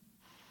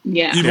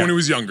 Yeah. Even when he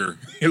was younger,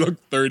 he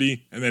looked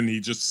 30, and then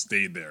he just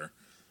stayed there.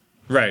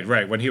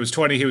 Right. When he was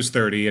 20, he was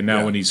 30, and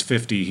now when he's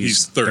 50,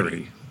 he's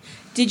 30.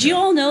 Did you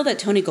all know that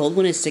Tony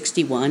Goldwyn is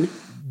 61?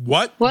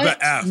 What the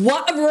F?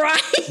 What?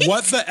 Right?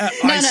 What the F?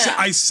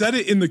 I said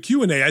it in the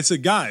Q&A. I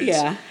said,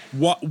 guys,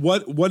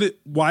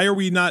 why are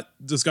we not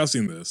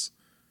discussing this?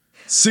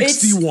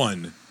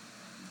 61.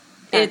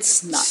 It's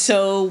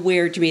so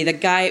weird to me. The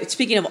guy,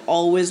 speaking of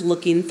always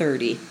looking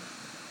 30.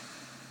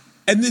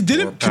 And it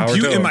didn't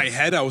compute in my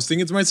head. I was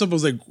thinking to myself, I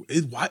was like,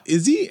 what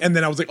is he? And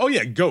then I was like, oh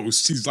yeah,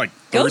 Ghost. He's like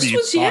 30. Ghost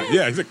was,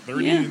 yeah, he's like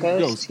 30. Yeah,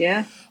 Ghost,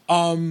 yeah.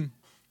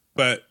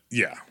 But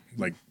yeah,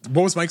 like,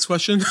 what was Mike's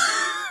question?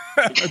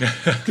 What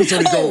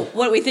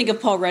do we think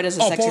of Paul Rudd as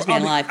a sexiest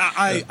man alive?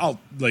 I'll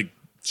like,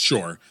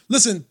 sure.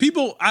 Listen,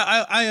 people,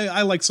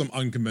 I like some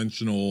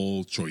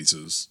unconventional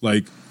choices.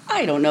 Like,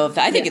 I don't know if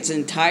I think it's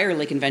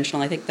entirely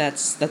conventional. I think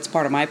that's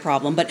part of my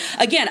problem. But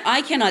again,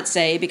 I cannot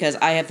say because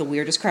I have the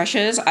weirdest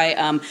crushes.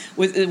 I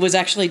was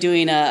actually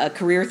doing a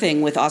career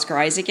thing with Oscar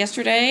Isaac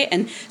yesterday,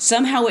 and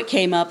somehow it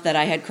came up that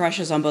I had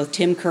crushes on both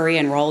Tim Curry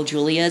and Raul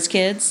Julia as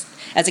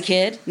a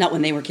kid, not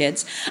when they were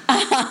kids.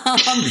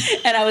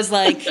 And I was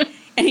like,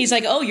 and he's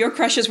like, "Oh, your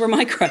crushes were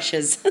my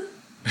crushes."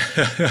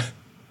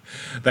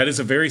 That is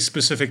a very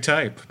specific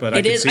type, but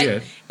I can see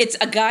it. It's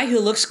a guy who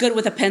looks good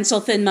with a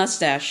pencil-thin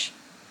mustache.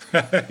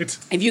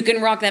 If you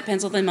can rock that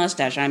pencil-thin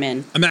mustache, I'm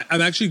in.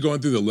 I'm actually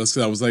going through the list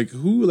because I was like,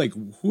 who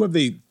have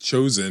they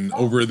chosen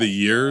over the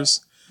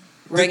years?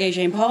 Reggae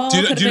Jean Paul. Do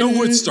you know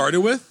who it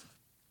started with?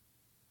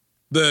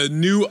 The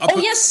new. Oh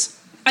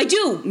yes, I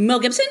do. Mel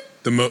Gibson.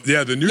 The new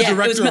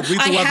director of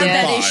Lethal Weapon 5. I have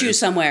that issue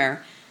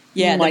somewhere.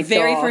 Yeah, the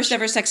very first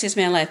ever Sexiest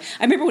Man Alive.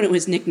 I remember when it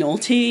was Nick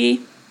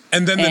Nolte.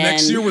 And then the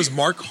next year was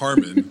Mark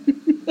Harmon.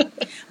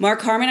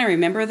 Mark Harmon, I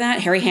remember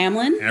that. Harry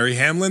Hamlin,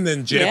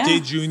 then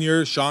JFK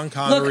Jr., Sean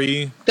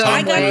Connery. Look,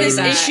 I got this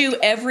issue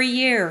every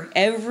year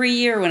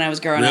when I was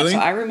growing up. So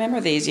I remember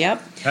these,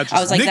 yep. I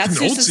was like, Nick that's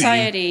Nolte. who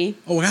society.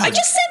 Oh, wow. I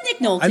just said Nick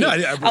Nolte. I know.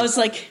 I was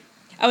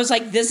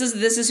like, this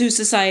is who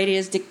society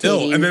is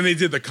dictating. And then they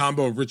did the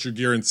combo of Richard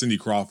Gere and Cindy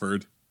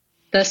Crawford.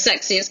 The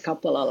sexiest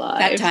couple alive.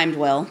 That timed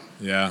well.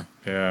 Yeah.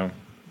 Yeah.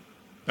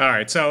 All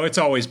right, so it's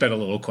always been a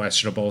little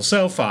questionable,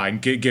 so fine,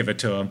 give it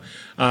to him.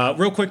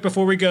 Real quick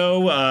before we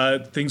go,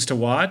 things to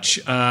watch.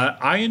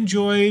 I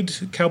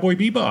enjoyed Cowboy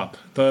Bebop,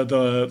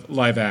 the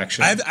live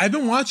action. I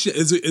haven't watched it.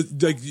 Is it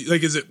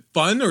is it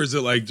fun or is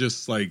it like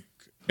just like?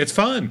 It's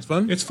fun. It's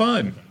fun. It's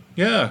fun.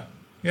 Yeah.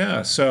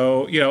 Yeah,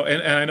 so,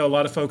 and I know a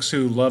lot of folks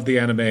who love the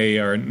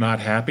anime are not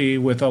happy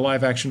with a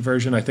live action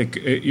version. I think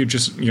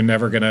you're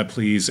never going to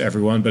please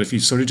everyone. But if you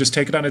sort of just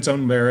take it on its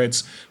own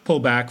merits,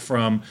 pull back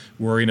from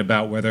worrying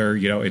about whether,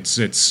 it's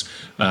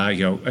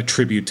a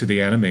tribute to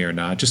the anime or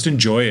not, just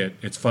enjoy it.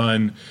 It's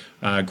fun.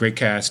 Great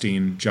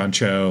casting. John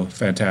Cho,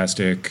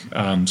 fantastic.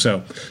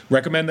 So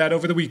recommend that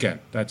over the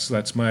weekend.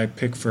 That's my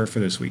pick for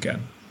this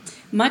weekend.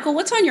 Michael,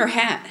 what's on your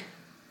hat?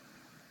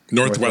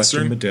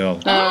 Northwestern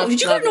Medill. Oh,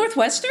 did you go to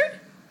Northwestern?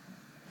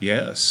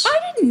 Yes.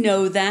 I didn't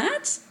know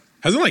that.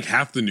 Hasn't like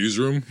half the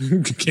newsroom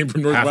came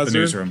from Northwestern? Half the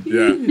newsroom.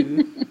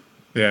 Yeah.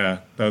 Yeah.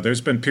 Though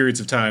there's been periods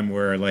of time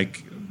where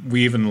like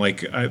we even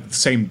like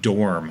same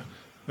dorm.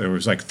 There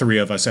was like 3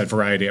 of us at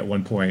Variety at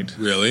one point.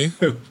 Really?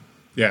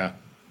 Yeah.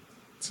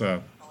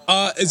 So.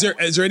 Is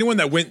there anyone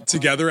that went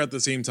together at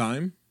the same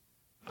time?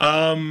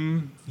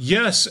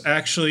 Yes,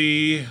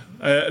 actually,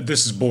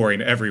 this is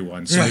boring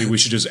everyone, so maybe we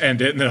should just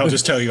end it and then I'll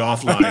just tell you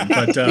offline.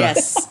 But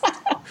yes.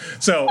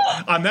 So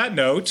on that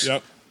note,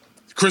 yep.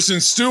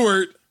 Kristen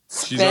Stewart,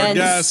 she's our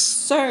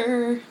guest.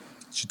 Sir.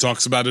 She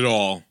talks about it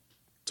all.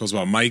 Talks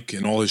about Mike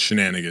and all his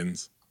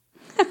shenanigans.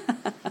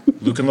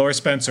 Luke and Laura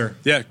Spencer.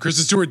 Yeah,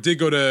 Kristen Stewart did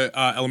go to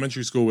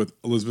elementary school with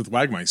Elizabeth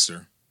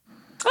Wagmeister.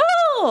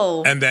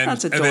 Oh, and then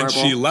that's adorable. And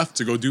then she left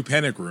to go do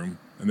Panic Room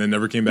and then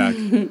never came back.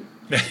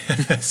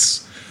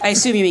 I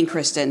assume you mean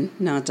Kristen,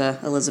 not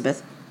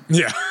Elizabeth.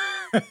 Yeah.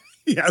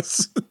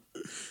 Yes.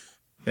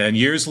 And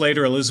years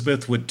later,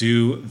 Elizabeth would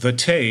do The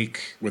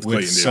Take with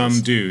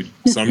some dude.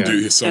 Some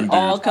dude. It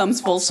all comes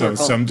full circle.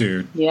 So some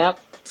dude. Yep.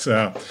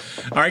 So,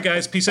 all right,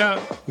 guys. Peace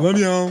out. Love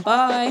y'all.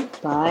 Bye.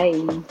 Bye.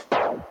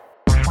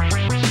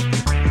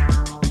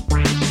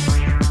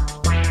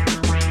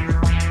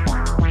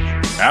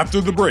 After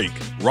the break,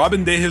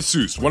 Robin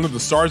DeJesus, one of the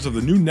stars of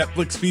the new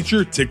Netflix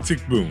feature Tick,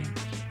 Tick, Boom.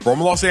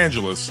 From Los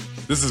Angeles,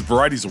 this is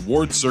Variety's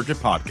Awards Circuit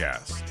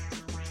Podcast.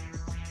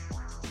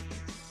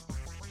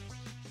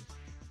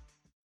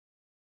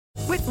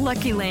 With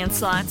Lucky Land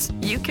Slots,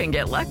 you can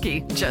get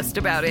lucky just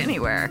about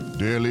anywhere.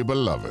 Dearly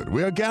beloved,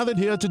 we are gathered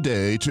here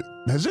today to...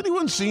 Has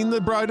anyone seen the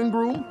bride and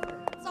groom?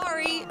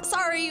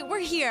 Sorry, we're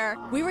here.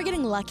 We were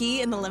getting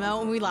lucky in the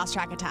limo and we lost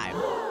track of time.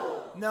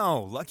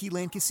 No, Lucky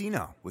Land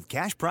Casino, with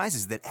cash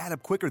prizes that add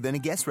up quicker than a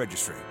guest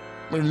registry.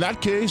 In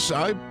that case,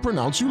 I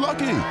pronounce you lucky.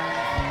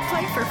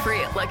 Play for free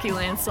at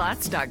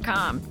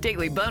LuckyLandSlots.com.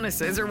 Daily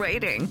bonuses are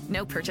waiting.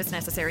 No purchase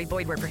necessary.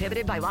 Void where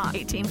prohibited by law.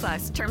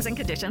 18+. Terms and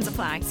conditions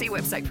apply. See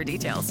website for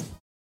details.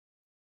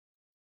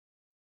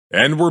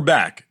 And we're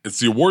back. It's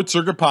the Award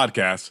Circuit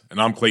Podcast,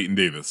 and I'm Clayton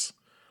Davis.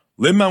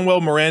 Lin-Manuel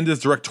Miranda's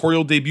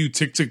directorial debut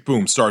Tick, Tick,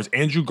 Boom stars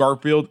Andrew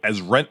Garfield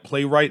as rent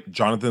playwright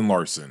Jonathan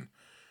Larson.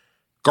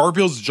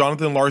 Garfield's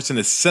Jonathan Larson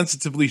is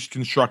sensitively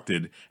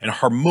constructed and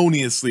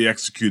harmoniously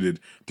executed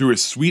through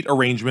his sweet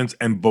arrangements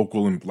and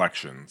vocal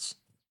inflections.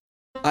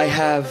 I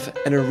have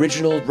an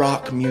original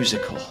rock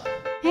musical.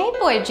 Hey,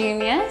 boy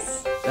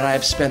genius. That I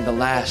have spent the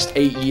last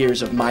 8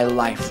 years of my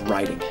life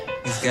writing.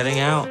 He's getting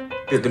out.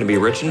 You're going to be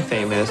rich and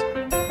famous.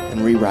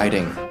 And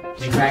rewriting.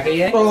 Did you crack it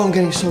yet? Oh, I'm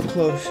getting so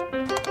close.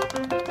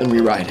 and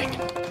rewriting.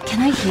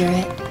 Can I hear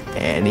it?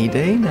 Any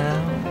day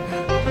now.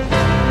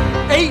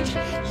 8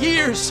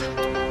 years!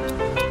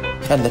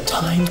 And the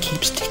time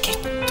keeps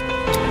ticking.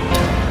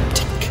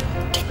 Tick,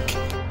 tick.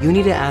 You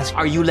need to ask,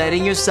 are you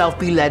letting yourself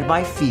be led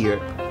by fear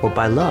or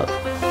by love?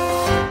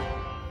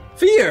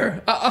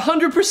 Fear!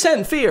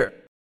 100% fear!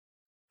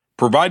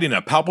 Providing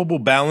a palpable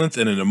balance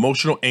and an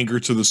emotional anchor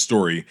to the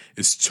story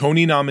is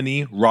Tony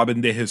nominee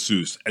Robin De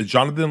Jesus as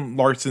Jonathan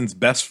Larson's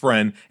best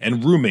friend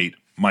and roommate,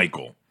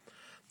 Michael.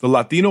 The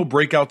Latino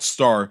breakout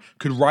star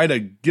could ride a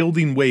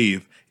gilding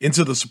wave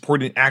into the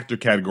supporting actor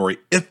category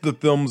if the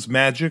film's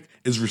magic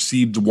is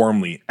received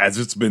warmly, as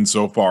it's been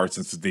so far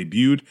since it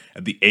debuted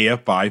at the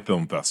AFI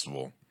Film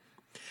Festival.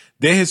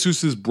 De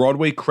Jesus'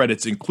 Broadway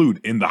credits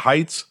include In the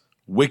Heights,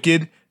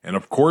 Wicked, and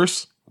of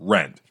course,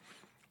 Rent.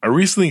 I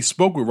recently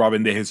spoke with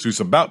Robin De Jesus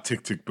about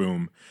Tick, Tick,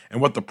 Boom and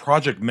what the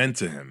project meant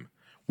to him.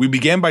 We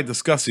began by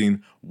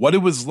discussing what it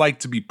was like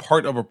to be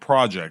part of a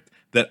project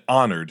that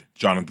honored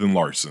Jonathan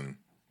Larson.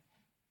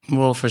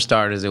 Well, for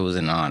starters, it was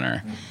an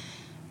honor.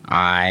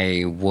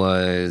 I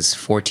was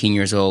 14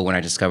 years old when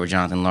I discovered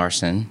Jonathan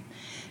Larson,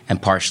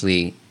 and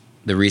partially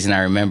the reason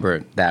I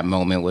remember that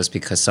moment was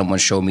because someone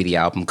showed me the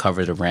album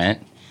cover to Rent,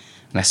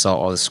 and I saw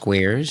all the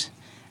squares,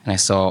 and I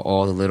saw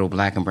all the little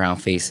black and brown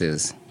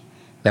faces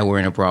that were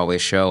in a Broadway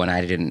show, and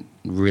I didn't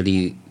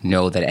really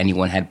know that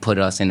anyone had put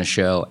us in a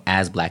show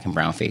as black and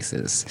brown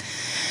faces.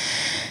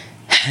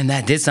 And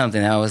that did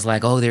something. I was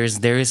like, oh, there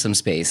is some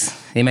space.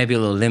 It might be a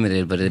little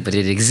limited, but it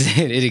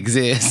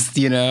exists,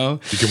 you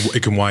know?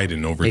 It can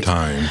widen over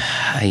time.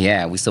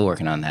 Yeah, we're still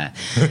working on that.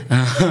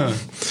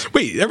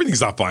 Wait,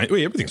 everything's not fine.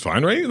 Wait, everything's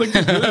fine, right? Like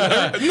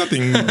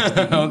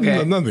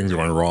nothing's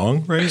going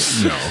wrong,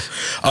 right? No.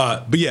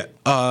 But yeah,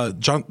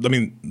 John, I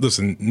mean,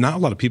 listen, not a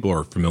lot of people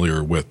are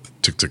familiar with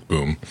Tick, Tick,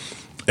 Boom.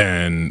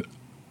 And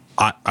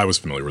I was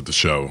familiar with the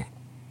show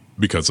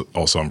because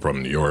also I'm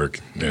from New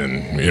York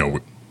and, you know,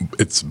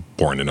 it's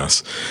born in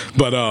us.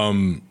 But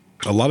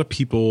a lot of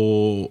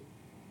people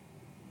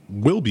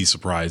will be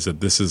surprised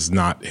that this is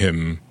not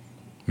him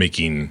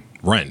making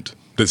Rent.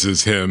 This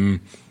is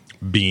him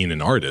being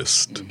an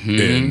artist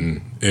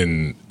in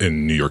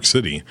New York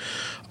City.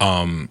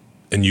 And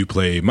you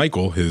play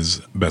Michael,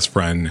 his best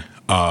friend.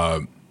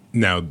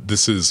 Now,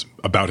 this is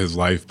about his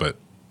life, but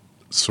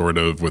sort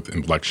of with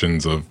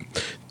inflections of,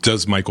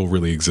 does Michael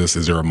really exist?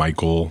 Is there a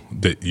Michael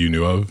that you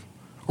knew of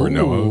or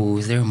know of?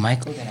 Is there a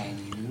Michael that I knew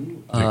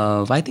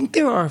of? I think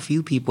there are a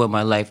few people in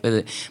my life.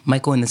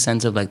 Michael in the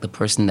sense of like the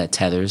person that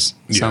tethers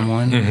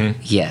someone.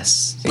 Mm-hmm.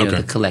 Yes. You know,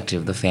 the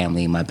collective, the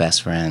family, my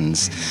best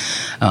friends.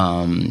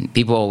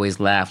 People always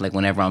laugh like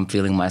whenever I'm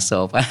feeling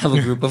myself. I have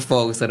a group of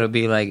folks that'll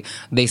be like,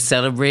 they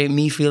celebrate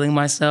me feeling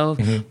myself,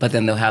 but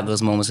then they'll have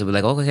those moments to be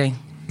like, okay,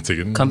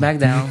 come back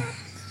down.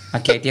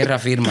 Aquí hay tierra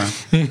firma.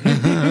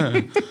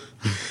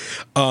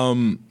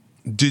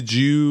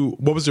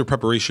 What was your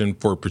preparation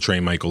for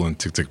portraying Michael in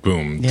Tick, Tick,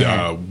 Boom?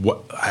 Yeah.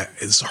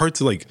 It's hard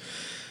to like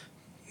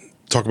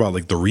talk about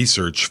like the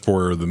research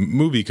for the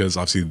movie because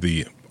obviously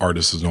the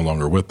artist is no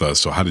longer with us.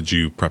 So how did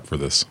you prep for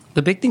this?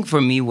 The big thing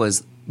for me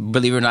was,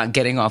 believe it or not,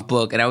 getting off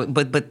book. And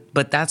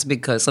but that's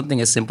because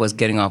something as simple as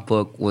getting off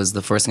book was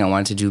the first thing I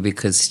wanted to do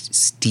because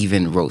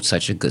Steven wrote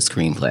such a good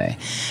screenplay.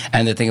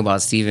 And the thing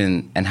about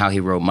Steven and how he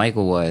wrote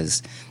Michael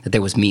was that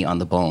there was meat on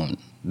the bone.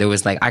 There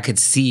was like, I could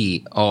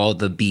see all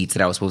the beats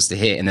that I was supposed to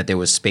hit and that there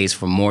was space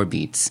for more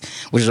beats,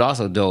 which is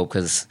also dope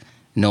because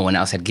no one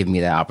else had given me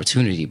that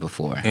opportunity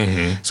before.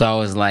 Mm-hmm. So I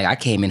was like, I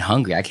came in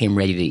hungry. I came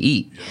ready to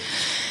eat.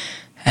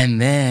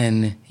 And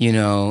then, you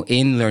know,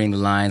 in learning the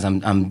lines,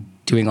 I'm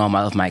doing all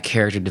of my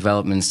character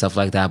development and stuff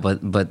like that.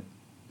 But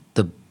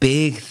the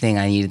big thing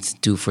I needed to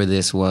do for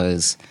this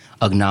was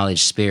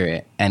acknowledge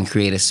spirit and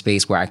create a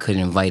space where I could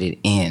invite it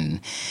in.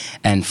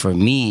 And for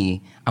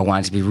me, I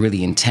wanted to be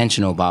really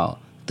intentional about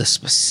the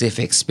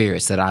specific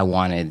spirits that I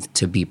wanted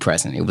to be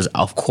present. It was,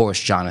 of course,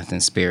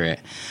 Jonathan's spirit,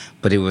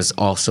 but it was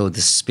also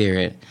the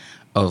spirit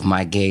of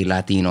my gay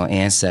Latino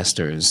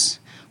ancestors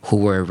who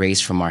were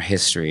erased from our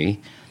history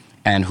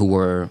and who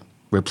were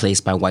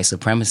replaced by white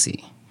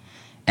supremacy.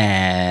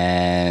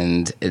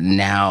 And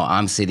now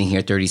I'm sitting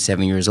here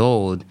 37 years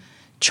old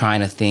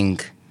trying to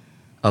think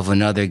of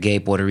another gay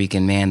Puerto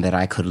Rican man that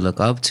I could look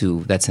up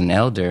to that's an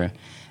elder,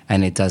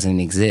 and it doesn't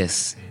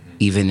exist,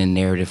 even in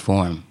narrative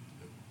form.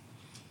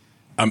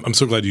 I'm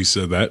so glad you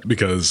said that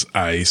because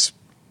I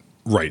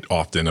write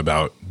often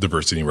about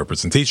diversity and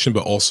representation,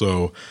 but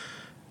also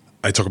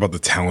I talk about the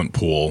talent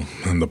pool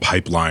and the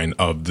pipeline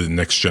of the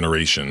next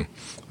generation.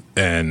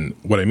 And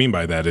what I mean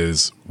by that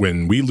is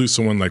when we lose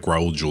someone like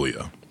Raul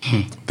Julia,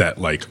 that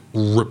like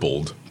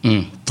rippled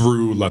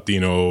through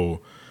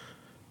Latino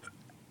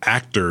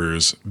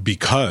actors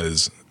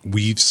because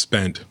we've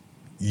spent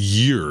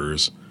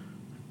years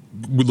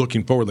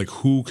looking forward, like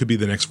who could be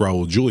the next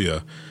Raul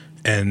Julia,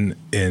 and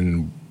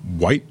in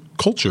white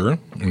culture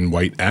and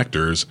white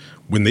actors,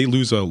 when they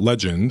lose a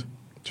legend,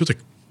 there's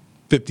like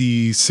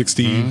 50,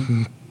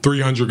 60,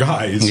 300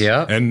 guys,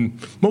 and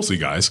mostly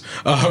guys,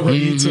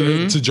 ready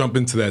to jump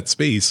into that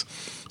space.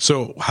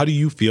 So how do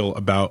you feel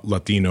about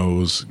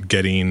Latinos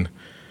getting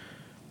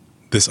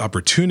this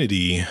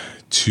opportunity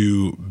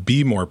to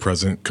be more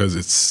present because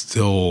it's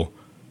still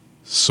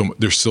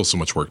there's still so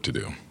much work to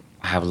do.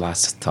 I have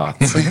lots of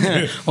thoughts.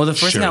 Well, the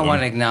first thing I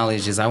want to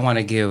acknowledge is I want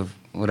to give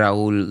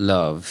Raul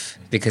love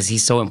because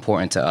he's so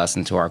important to us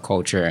and to our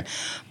culture.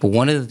 But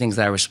one of the things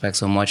that I respect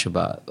so much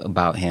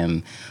about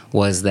him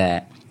was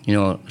that, you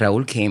know,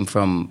 Raul came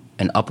from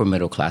an upper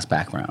middle class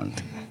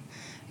background.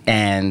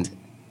 And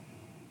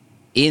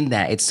in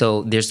that, it's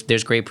so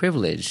there's great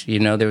privilege. You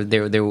know,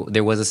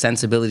 there was a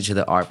sensibility to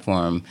the art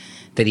form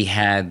that he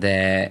had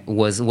that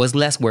was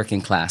less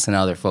working class than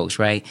other folks,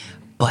 right?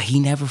 But he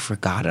never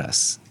forgot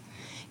us.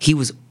 He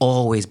was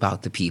always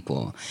about the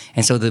people.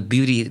 And so the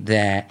beauty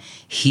that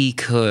he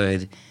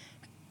could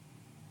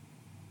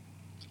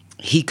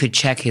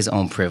check his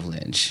own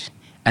privilege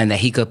and that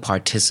he could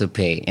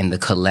participate in the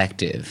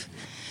collective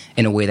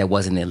in a way that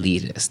wasn't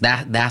elitist.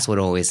 That's what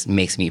always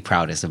makes me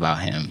proudest about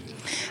him.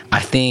 I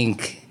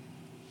think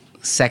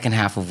second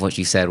half of what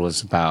you said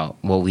was about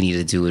what we need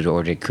to do in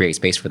order to create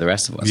space for the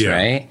rest of us,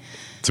 right?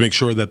 To make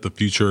sure that the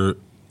future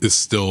is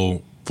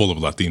still full of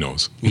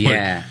Latinos.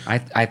 Yeah,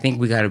 I think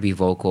we got to be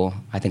vocal.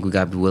 I think we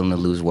got to be willing to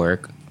lose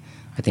work.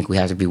 I think we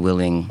have to be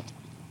willing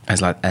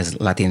as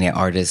Latina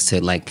artists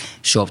to like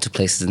show up to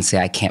places and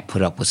say, I can't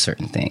put up with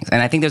certain things.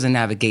 And I think there's a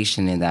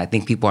navigation in that. I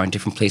think people are in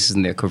different places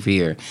in their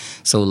career.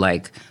 So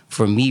like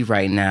for me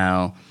right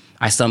now,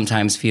 I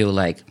sometimes feel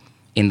like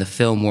in the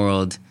film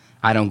world,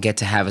 I don't get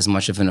to have as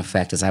much of an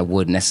effect as I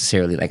would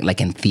necessarily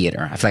like in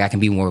theater. I feel like I can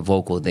be more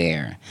vocal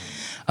there.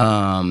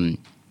 But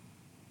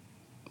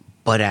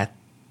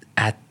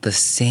at the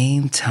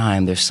same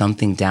time, there's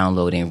something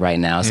downloading right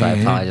now, so I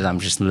apologize. I'm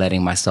just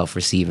letting myself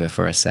receive it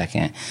for a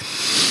second.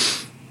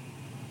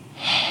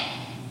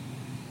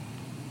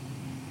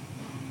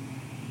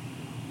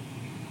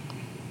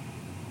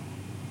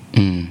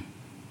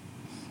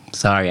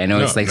 Sorry, I know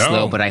it's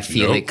slow, but I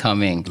feel it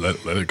coming.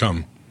 Let it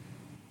come.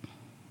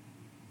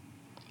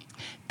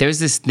 There's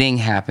this thing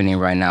happening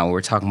right now.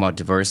 We're talking about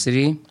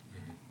diversity.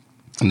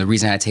 And the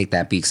reason I take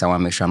that beat, because I want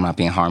to make sure I'm not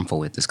being harmful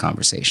with this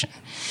conversation,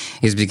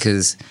 is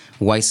because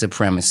white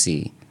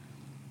supremacy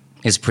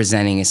is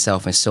presenting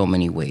itself in so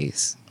many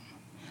ways.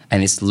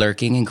 And it's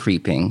lurking and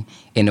creeping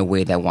in a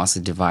way that wants to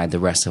divide the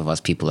rest of us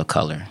people of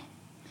color.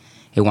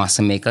 It wants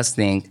to make us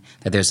think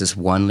that there's this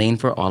one lane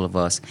for all of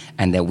us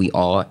and that we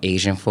all,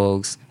 Asian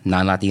folks,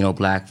 non-Latino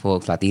black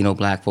folks, Latino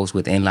black folks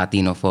within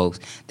Latino folks,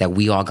 that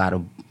we all got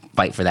to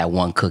fight for that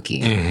one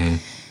cookie.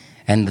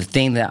 And the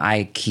thing that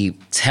I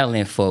keep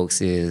telling folks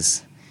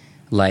is,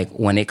 like,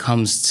 when it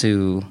comes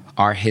to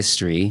our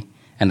history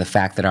and the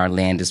fact that our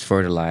land is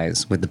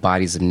fertilized with the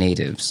bodies of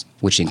natives,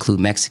 which include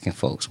Mexican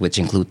folks, which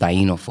include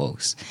Taino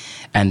folks,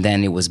 and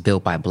then it was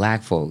built by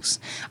black folks,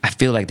 I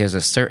feel like there's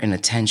a certain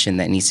attention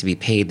that needs to be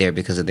paid there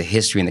because of the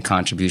history and the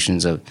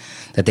contributions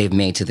that they've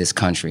made to this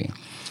country.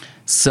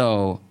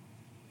 So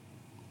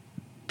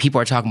people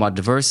are talking about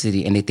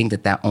diversity, and they think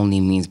that only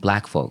means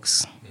black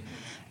folks.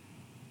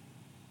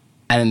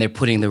 And then they're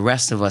putting the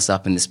rest of us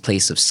up in this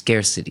place of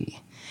scarcity.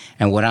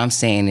 And what I'm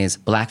saying is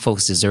black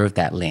folks deserve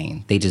that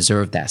lane. They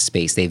deserve that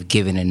space. They've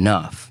given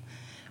enough.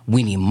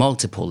 We need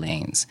multiple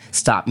lanes.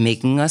 Stop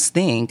making us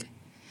think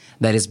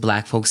that it's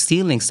black folks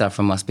stealing stuff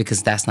from us,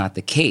 because that's not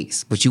the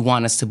case. But you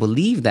want us to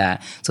believe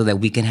that so that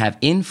we can have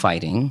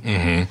infighting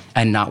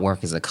and not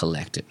work as a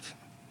collective.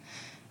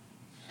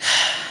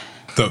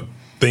 So,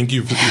 thank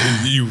you.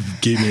 You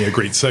gave me a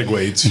great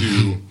segue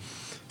to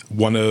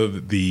one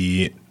of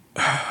the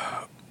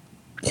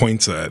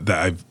points that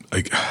I've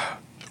like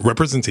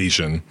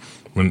representation.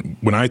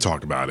 When I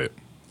talk about it,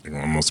 I'm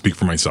gonna speak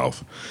for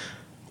myself.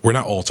 We're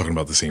not all talking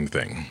about the same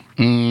thing.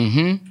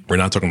 We're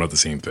not talking about the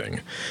same thing.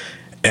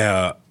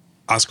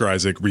 Oscar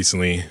Isaac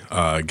recently,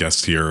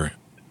 guest here,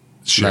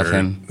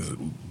 shared,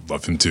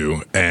 love him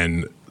too,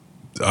 and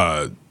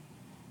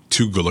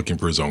too good looking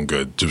for his own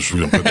good. Just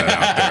gonna put that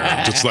out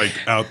there. Just like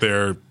out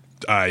there,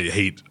 I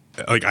hate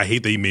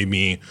that he made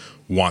me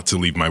want to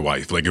leave my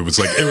wife. Like it was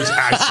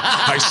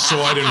I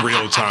saw it in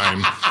real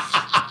time.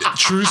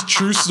 True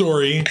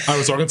story. I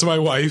was talking to my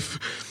wife,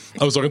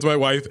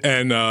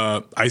 and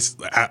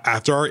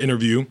after our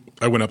interview,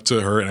 I went up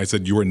to her and I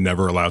said, "You were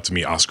never allowed to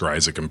meet Oscar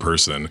Isaac in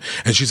person."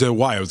 And she said,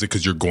 "Why?" I was like,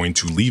 "Because you're going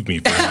to leave me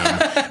for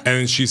him."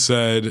 And she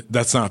said,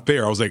 "That's not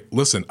fair." I was like,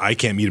 "Listen, I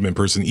can't meet him in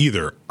person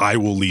either. I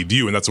will leave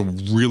you." And that's a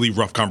really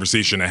rough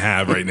conversation to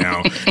have right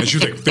now. And she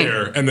was like,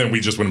 "Fair." And then we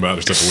just went about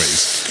our separate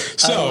ways.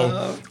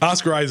 So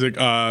Oscar Isaac,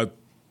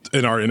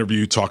 in our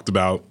interview, talked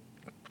about,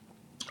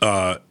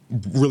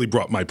 really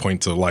brought my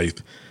point to life.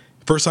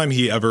 First time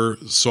he ever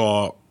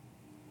saw,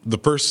 the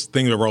first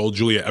thing that Raul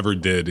Julia ever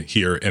did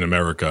here in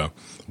America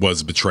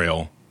was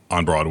Betrayal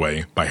on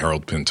Broadway by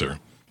Harold Pinter.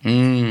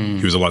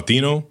 He was a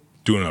Latino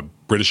doing a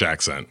British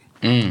accent.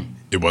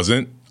 It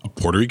wasn't a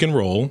Puerto Rican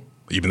role,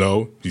 even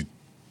though he's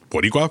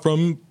Boricua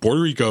from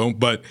Puerto Rico,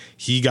 but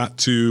he got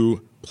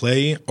to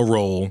play a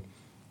role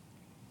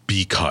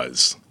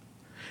because.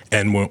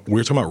 And when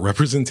we're talking about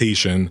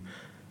representation,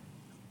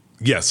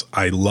 yes,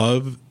 I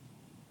love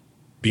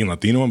being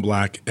Latino and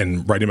black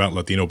and writing about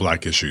Latino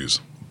black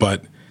issues,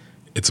 but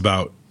it's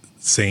about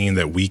saying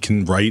that we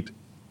can write,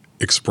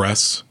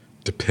 express,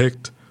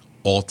 depict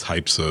all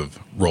types of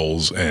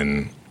roles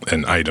and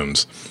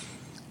items.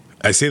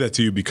 I say that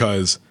to you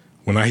because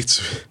when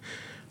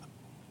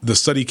the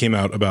study came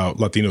out about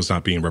Latinos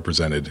not being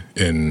represented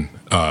in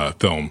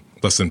film,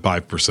 less than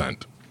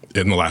 5%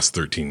 in the last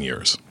 13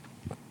 years,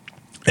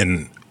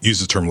 and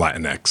used the term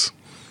Latinx.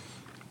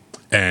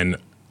 And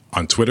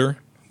on Twitter,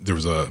 there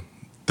was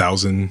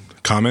 1,000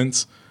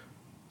 comments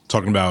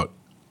talking about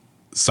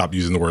stop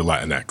using the word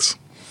Latinx.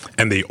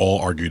 And they all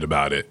argued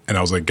about it. And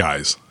I was like,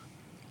 guys,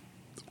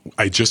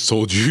 I just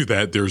told you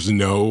that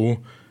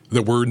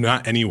that we're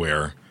not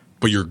anywhere,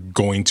 but you're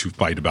going to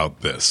fight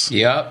about this.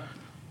 Yep.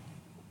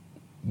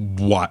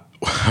 What?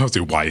 I would say,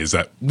 why is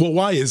that? Well,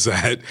 why is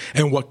that?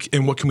 And what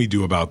can we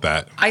do about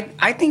that?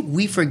 I think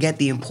we forget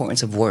the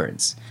importance of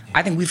words.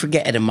 I think we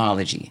forget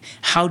etymology.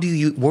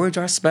 Words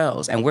are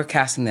spells, and we're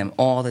casting them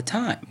all the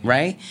time,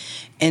 right?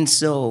 And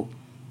so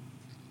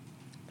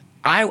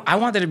I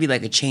want there to be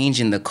like a change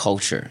in the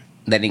culture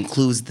that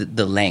includes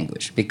the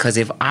language. Because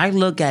if I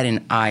look at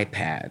an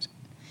iPad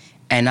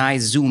and I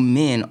zoom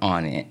in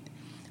on it,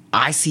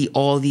 I see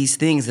all these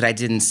things that I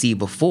didn't see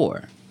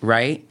before,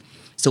 right?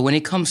 So when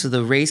it comes to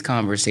the race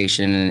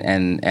conversation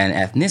and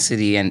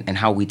ethnicity and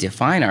how we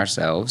define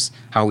ourselves,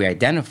 how we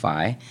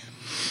identify,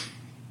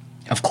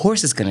 of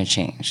course it's going to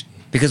change.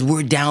 Because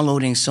we're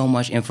downloading so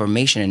much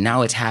information, and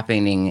now it's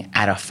happening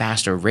at a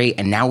faster rate,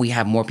 and now we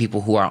have more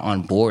people who are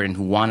on board and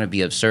who want to be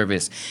of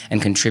service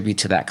and contribute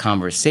to that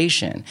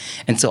conversation.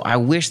 And so I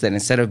wish that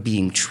instead of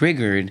being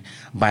triggered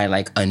by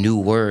like a new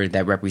word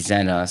that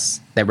represents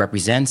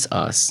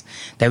us,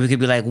 that we could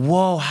be like,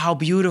 whoa, how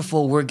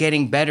beautiful, we're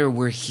getting better,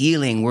 we're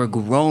healing, we're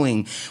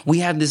growing.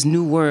 We have this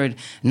new word,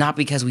 not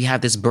because we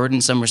have this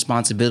burdensome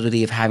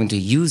responsibility of having to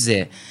use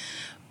it,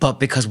 but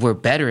because we're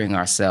bettering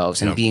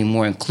ourselves and being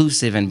more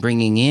inclusive and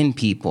bringing in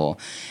people.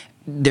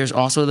 There's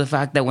also the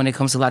fact that when it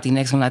comes to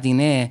Latinx and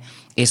Latine,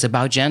 it's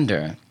about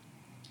gender,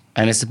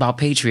 and it's about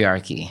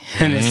patriarchy,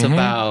 and it's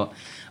about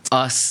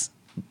us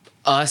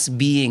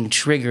being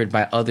triggered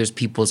by other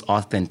people's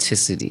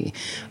authenticity,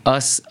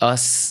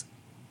 us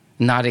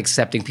not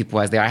accepting people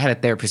as they are. I had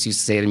a therapist used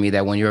to say to me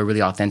that when you're a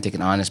really authentic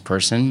and honest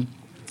person,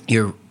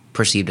 you're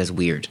perceived as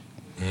weird.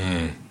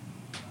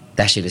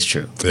 That shit is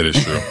true. It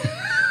is true.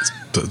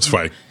 That's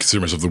why I consider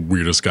myself the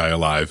weirdest guy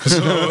alive.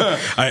 So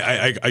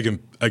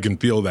I can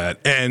feel that,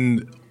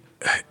 and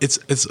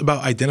it's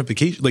about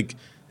identification. Like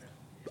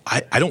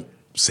I don't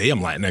say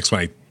I'm Latinx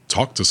when I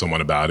talk to someone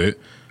about it,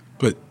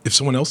 but if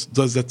someone else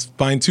does, that's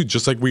fine too.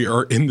 Just like we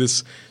are in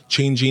this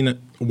changing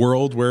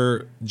world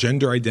where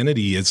gender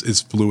identity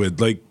is fluid,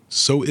 like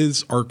so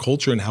is our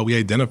culture and how we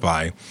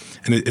identify,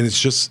 and it's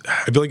just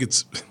I feel like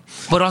it's.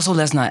 But also,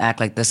 let's not act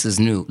like this is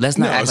new. Let's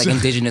not act like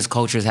indigenous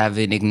cultures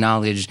haven't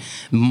acknowledged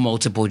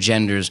multiple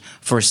genders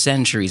for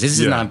centuries. This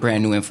is not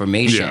brand new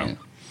information.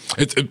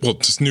 Yeah.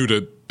 It's new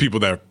to people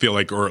that feel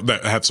like or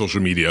that have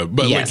social media.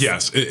 But it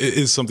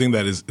is something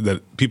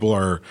that people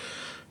are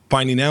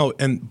finding out.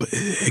 But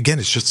again,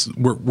 it's just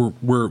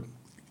we're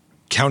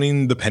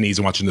counting the pennies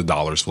and watching the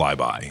dollars fly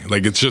by.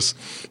 Like it's just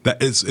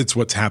it's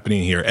what's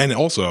happening here. And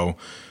also,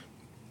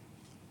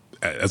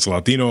 as a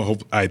Latino,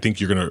 I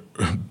think you're going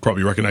to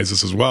probably recognize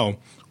this as well.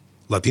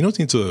 Latinos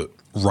need to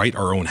write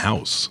our own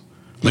house.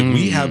 Like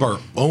we have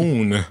our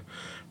own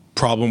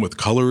problem with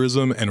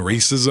colorism and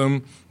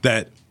racism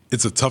that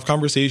it's a tough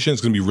conversation.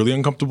 It's going to be really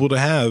uncomfortable to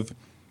have,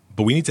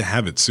 but we need to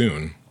have it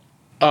soon.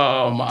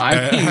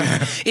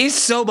 It's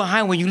so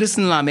behind when you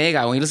listen to La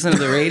Mega, when you listen to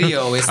the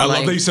radio. It's I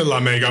love that you said La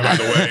Mega, by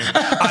the way.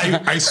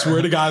 I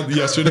swear to God,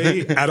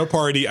 yesterday at a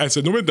party, I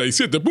said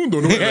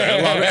 97.9,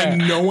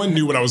 and no one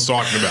knew what I was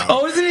talking about.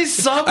 Oh, isn't it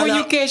suck when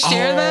you can't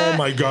share that? Oh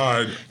my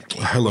God.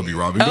 I love you,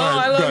 Robin.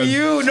 I love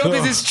you. No,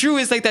 because it's true.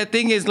 It's like that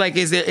thing is like,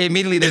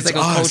 immediately there's like a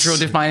cultural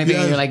defining thing,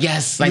 and you're like,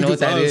 yes, I know what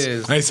that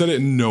is. I said it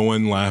and no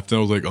one laughed, and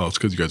I was like, oh, it's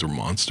because you guys are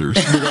monsters.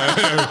 La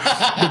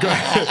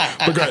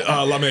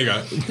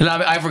Mega.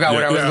 I forgot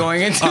what I was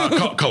going into.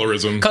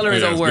 Colorism.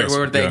 Colorism,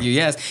 word, thank you.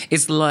 Yes.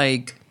 It's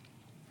like,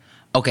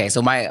 okay,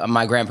 so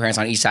my grandparents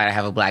on each side, I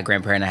have a black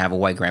grandparent, I have a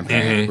white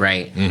grandparent,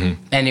 right?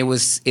 Mm-hmm. And it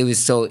was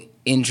so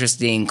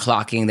interesting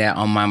clocking that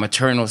on my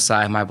maternal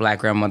side, my black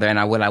grandmother, and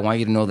I want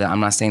you to know that I'm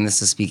not saying this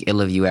to speak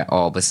ill of you at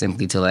all, but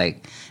simply to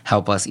like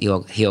help us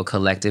heal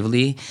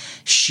collectively.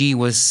 She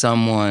was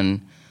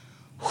someone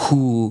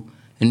who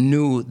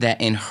knew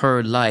that in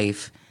her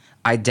life,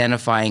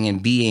 identifying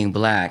and being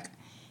black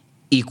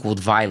equaled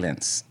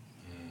violence,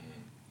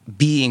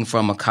 being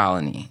from a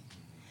colony.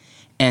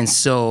 And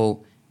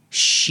so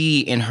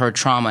she, in her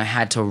trauma,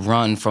 had to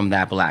run from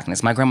that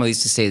blackness. My grandmother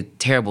used to say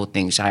terrible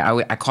things.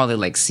 I call it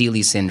like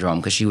Seeley syndrome,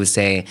 because she would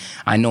say,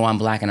 I know I'm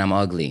black and I'm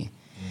ugly.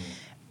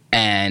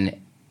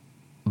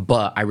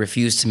 But I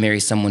refuse to marry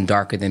someone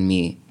darker than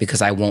me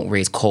because I won't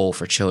raise coal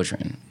for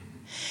children.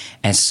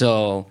 And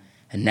so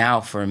now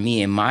for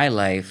me in my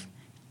life,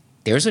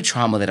 there's a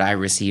trauma that I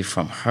received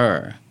from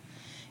her.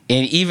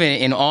 And even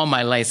in all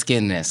my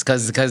light-skinnedness,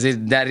 because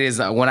that is,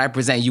 when I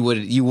present, you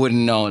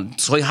wouldn't know.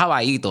 Soy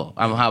Hawaiito,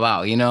 I'm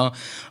Hawaiian, you know?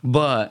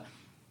 But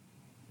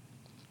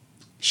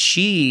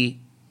she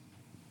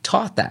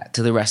taught that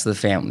to the rest of the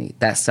family,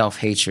 that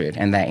self-hatred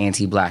and that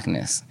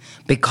anti-blackness.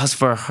 Because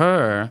for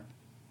her,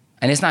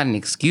 and it's not an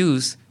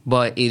excuse,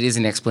 but it is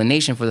an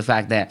explanation for the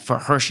fact that for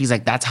her, she's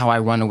like, that's how I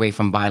run away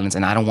from violence,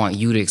 and I don't want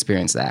you to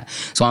experience that.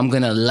 So I'm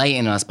going to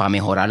lighten us para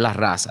mejorar la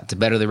raza, to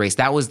better the race.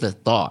 That was the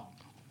thought.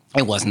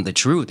 It wasn't the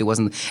truth. It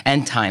wasn't,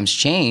 and times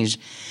changed.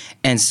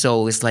 And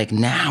so it's like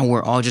now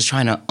we're all just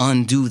trying to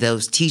undo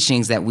those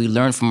teachings that we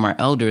learned from our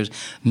elders,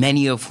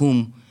 many of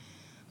whom,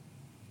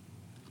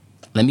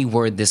 let me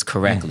word this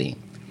correctly,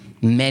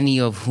 many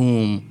of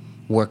whom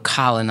were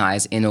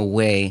colonized in a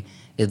way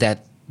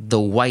that the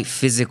white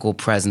physical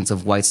presence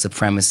of white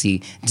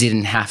supremacy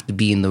didn't have to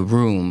be in the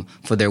room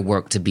for their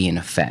work to be in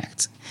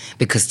effect.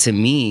 Because to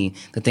me,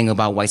 the thing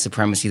about white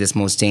supremacy that's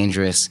most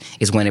dangerous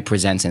is when it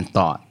presents in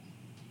thought.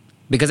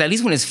 Because at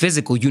least when it's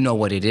physical, you know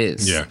what it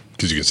is. Yeah,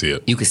 because you can see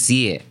it. You can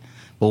see it.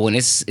 But when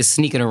it's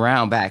sneaking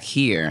around back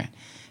here,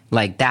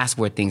 like that's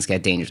where things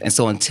get dangerous. And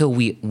so until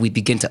we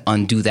begin to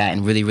undo that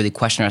and really, really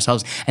question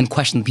ourselves and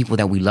question the people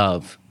that we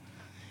love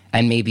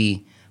and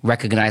maybe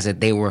recognize that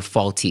they were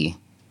faulty.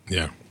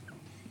 Yeah.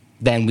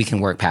 Then we can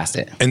work past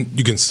it. And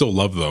you can still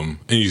love them.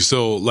 And you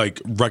still like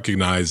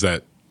recognize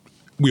that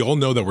we all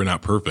know that we're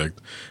not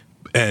perfect.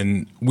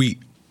 And we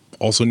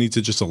also need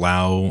to just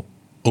allow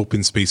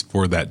open space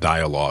for that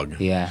dialogue.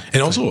 Yeah.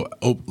 And also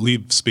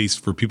leave space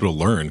for people to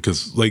learn.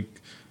 Because like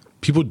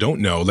people don't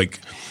know, like,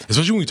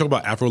 especially when we talk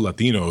about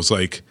Afro-Latinos,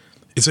 like,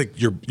 it's like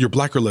you're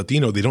Black or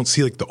Latino, they don't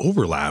see like the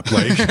overlap.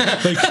 Like,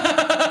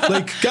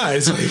 like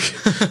guys, like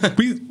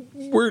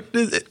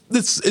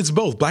it's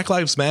both. Black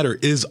Lives Matter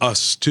is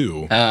us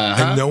too,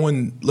 and no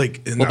one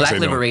like. Well, Black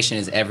liberation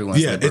is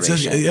everyone's. Yeah,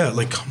 liberation. It's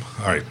like come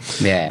on. All right,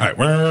 yeah. All right,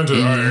 we're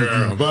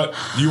into but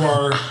you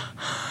are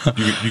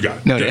you got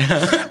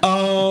it.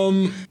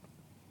 No,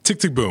 Tick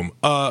Tick Boom.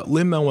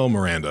 Lin-Manuel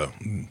Miranda.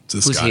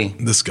 Who's he?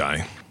 This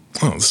guy.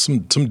 Oh, some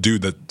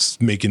dude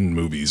that's making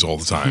movies all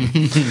the time.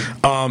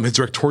 His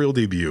directorial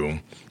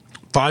debut,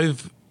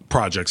 5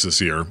 projects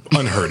this year,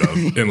 unheard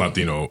of in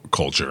Latino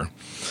culture.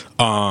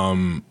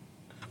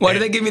 Why do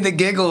they give me the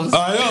giggles?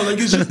 I know, like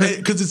it's just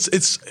because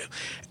it's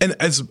and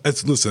as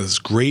listen, it's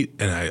great,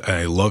 and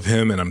I love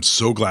him, and I'm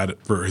so glad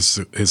for his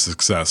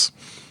success.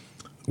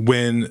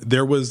 When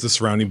there was the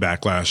surrounding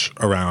backlash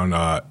around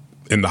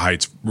in the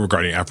Heights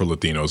regarding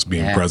Afro-Latinos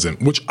being present,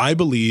 which I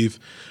believe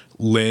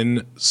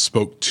Lin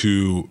spoke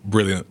to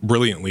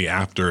brilliantly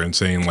after and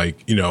saying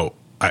like, you know,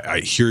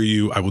 I hear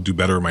you, I will do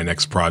better in my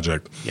next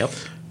project. Yep.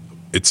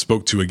 It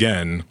spoke to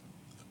again,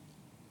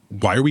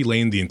 why are we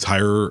laying the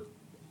entire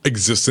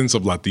existence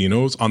of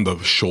Latinos on the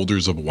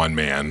shoulders of one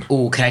man?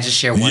 Ooh, can I just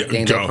share one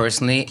thing though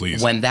personally?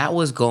 Please. When that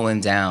was going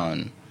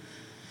down,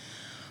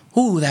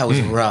 ooh, that was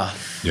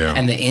rough. Yeah.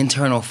 And the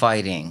internal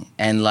fighting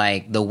and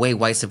like the way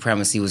white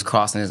supremacy was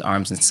crossing his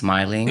arms and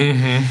smiling.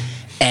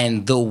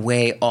 And the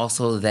way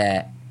also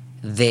that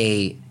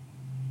they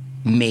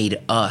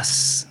made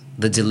us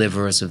the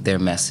deliverers of their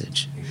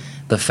message.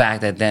 The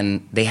fact that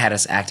then they had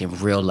us acting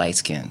real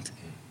light-skinned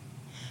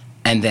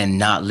and then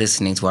not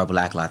listening to our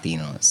Black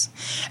Latinos.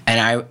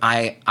 And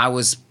I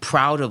was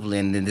proud of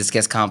Lin, and this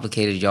gets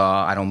complicated,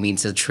 y'all. I don't mean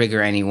to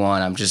trigger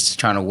anyone. I'm just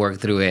trying to work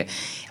through it.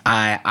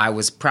 I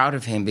was proud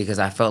of him because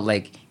I felt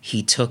like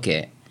he took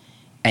it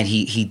and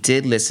he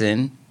did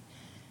listen,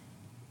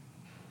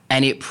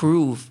 and it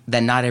proved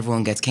that not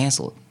everyone gets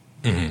canceled.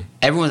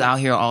 Everyone's out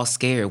here all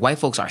scared. White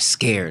folks are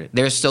scared.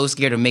 They're so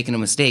scared of making a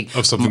mistake.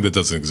 Of something that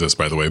doesn't exist,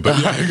 by the way. But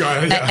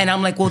yeah. And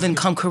I'm like, well, then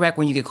come correct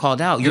when you get called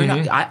out. You're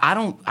not.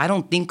 I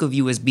don't think of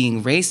you as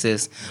being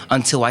racist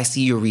until I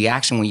see your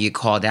reaction when you get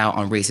called out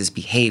on racist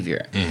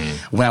behavior.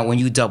 When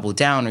you double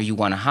down or you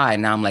want to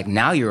hide, now I'm like,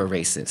 now you're a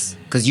racist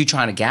because you're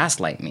trying to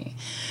gaslight me.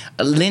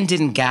 Lin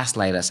didn't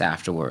gaslight us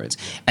afterwards,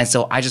 and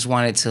so I just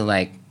wanted to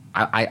like.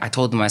 I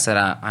told them, I said,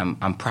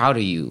 I'm proud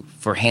of you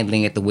for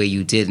handling it the way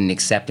you did and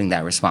accepting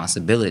that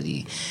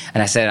responsibility.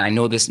 And I said, I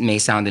know this may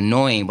sound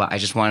annoying, but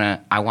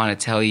I want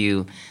to tell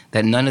you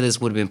that none of this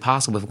would have been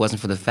possible if it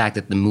wasn't for the fact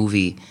that the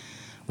movie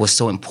was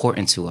so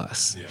important to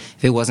us. Yeah.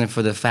 If it wasn't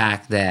for the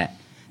fact that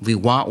we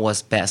want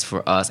what's best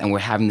for us and we're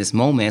having this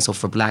moment. So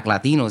for Black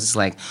Latinos, it's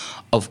like,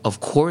 of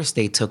course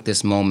they took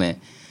this moment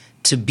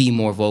to be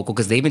more vocal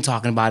because they've been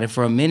talking about it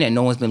for a minute and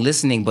no one's been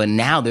listening, but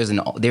now there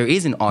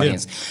is an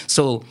audience. Yeah.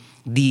 So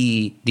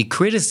the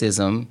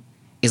criticism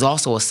is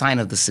also a sign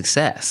of the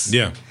success.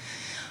 Yeah.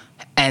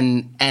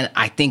 And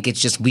I think it's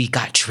just we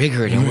got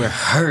triggered and we're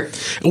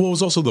hurt. Well, it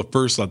was also the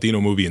first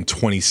Latino movie in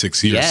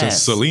 26 years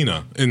since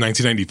Selena in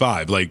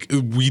 1995. Like,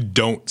 we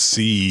don't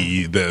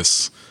see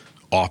this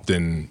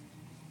often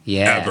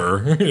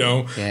ever, you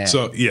know? Yeah.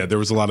 So, yeah, there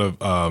was a lot of...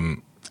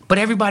 but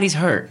everybody's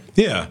hurt.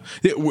 Yeah.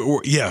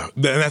 Yeah.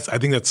 I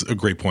think that's a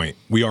great point.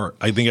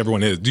 I think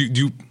everyone is.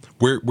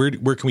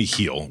 Where can we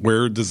heal?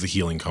 Where does the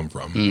healing come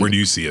from? Where do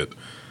you see it?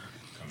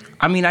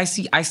 I mean, I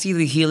see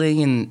the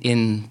healing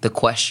in the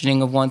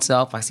questioning of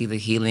oneself. I see the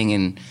healing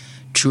in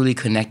truly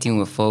connecting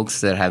with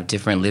folks that have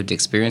different lived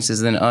experiences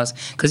than us.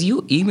 Because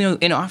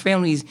in our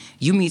families,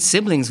 you meet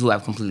siblings who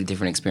have completely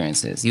different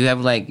experiences. You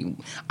have I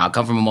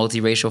come from a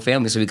multiracial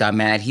family, so we got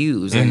mad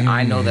hues. And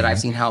I know that I've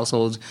seen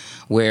households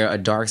where a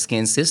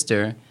dark-skinned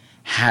sister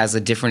has a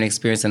different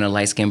experience than a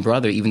light-skinned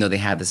brother, even though they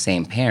have the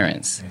same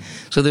parents.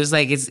 So there's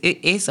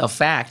it's a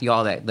fact,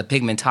 y'all, that the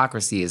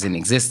pigmentocracy is in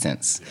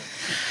existence.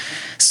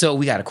 So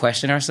we got to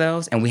question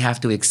ourselves, and we have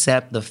to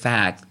accept the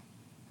fact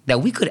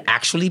that we could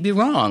actually be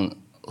wrong.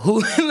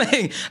 Who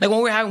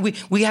when we're having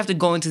we have to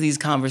go into these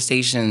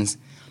conversations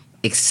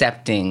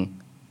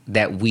accepting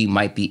that we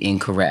might be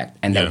incorrect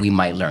and that we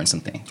might learn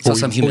something. So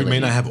some humility. Or we may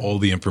not have all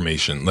the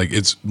information.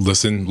 It's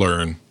listen,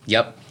 learn.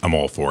 Yep. I'm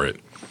all for it.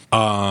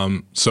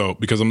 So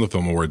because I'm the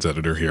Film Awards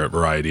editor here at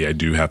Variety, I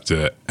do have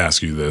to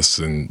ask you this,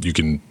 and you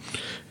can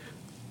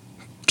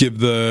give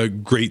the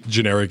great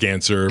generic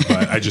answer,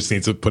 but I just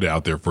need to put it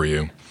out there for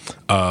you.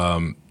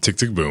 Tick,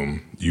 Tick,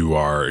 Boom. You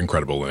are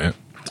incredible in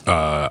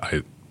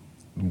it.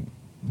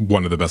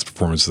 One of the best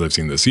performances I've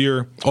seen this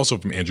year. Also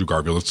from Andrew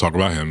Garfield. Let's talk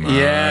about him.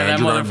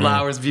 That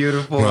Motherflower's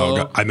beautiful.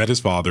 Well, I met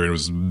his father, and it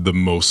was the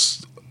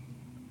most...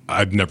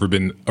 I've never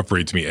been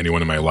afraid to meet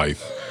anyone in my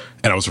life.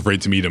 And I was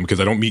afraid to meet him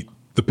because I don't meet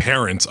the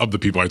parents of the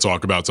people I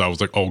talk about. So I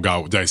was like, oh,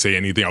 God, did I say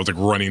anything? I was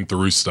running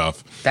through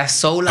stuff. That's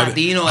so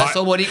Latino. That's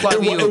so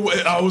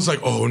Boricua. I was like,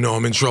 oh, no,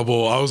 I'm in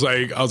trouble. I was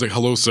like,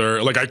 hello,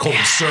 sir. I called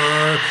him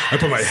sir. I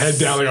put my head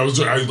down. I was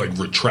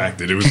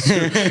retracted. It was.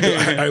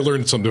 I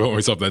learned something about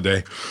myself that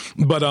day.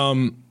 But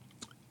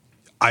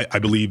I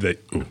believe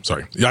that. Oh,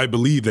 sorry. I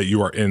believe that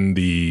you are in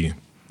the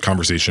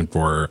conversation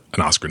for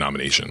an Oscar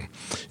nomination.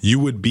 You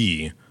would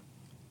be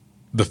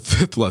the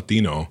 5th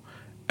Latino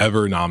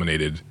ever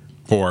nominated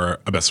for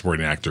a Best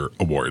Supporting Actor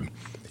award.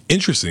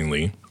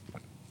 Interestingly,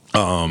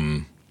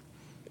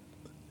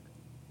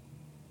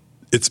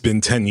 it's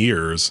been 10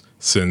 years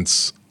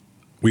since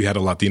we had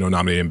a Latino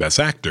nominated in Best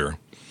Actor,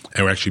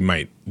 and we actually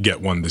might get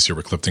one this year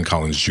with Clifton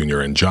Collins Jr.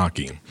 and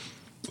Jockey.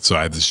 So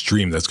I have this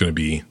dream that's going to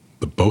be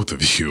the both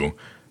of you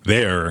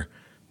there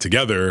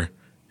together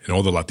and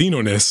all the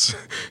Latino-ness,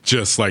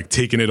 just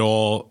taking it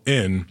all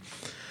in.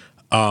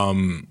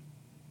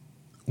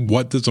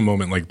 What does a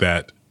moment like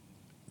that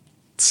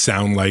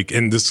sound like?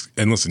 And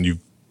listen,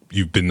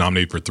 you've been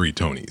nominated for 3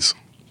 Tonys.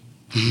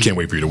 Can't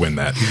wait for you to win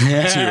that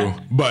too.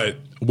 But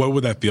what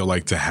would that feel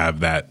like to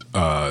have that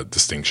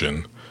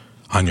distinction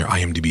on your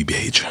IMDb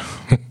page?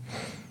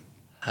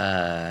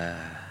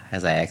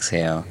 As I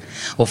exhale.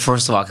 Well,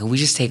 first of all, can we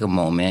just take a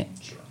moment?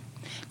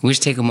 Can we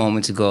just take a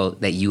moment to go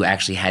that you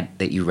actually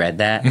that you read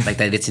that?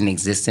 That it's in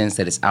existence,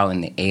 that it's out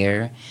in the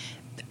air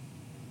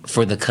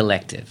for the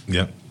collective.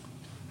 Yep.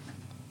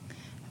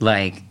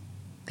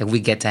 That we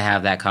get to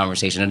have that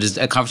conversation,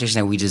 a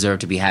conversation that we deserve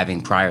to be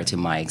having prior to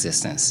my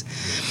existence.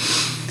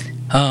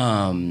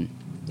 I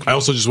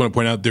also just want to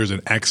point out there's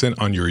an accent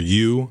on your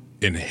U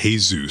in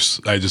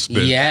Jesus. I just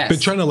been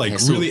trying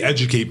to really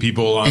educate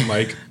people on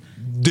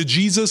the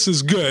Jesus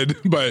is good,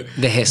 but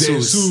the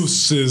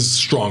Jesus is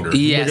stronger.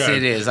 Yes,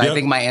 it is. Yep. I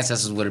think my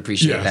ancestors would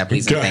appreciate that.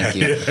 Please and thank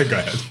you. Yeah, go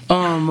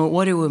ahead.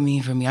 What it would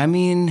mean for me? I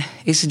mean,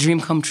 it's a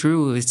dream come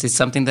true. It's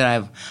something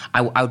that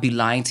I would be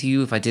lying to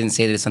you if I didn't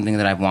say that it's something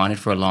that I've wanted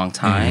for a long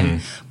time.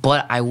 Mm-hmm.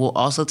 But I will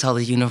also tell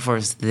the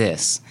universe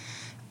this.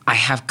 I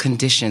have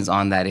conditions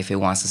on that if it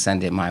wants to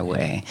send it my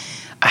way.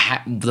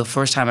 The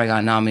first time I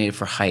got nominated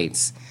for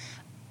Heights,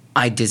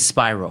 I did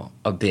spiral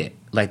a bit.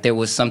 There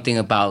was something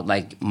about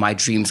my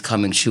dreams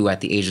coming true at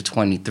the age of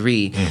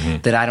 23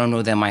 that I don't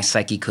know that my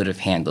psyche could have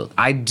handled.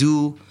 I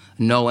do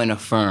know and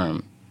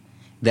affirm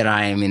that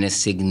I am in a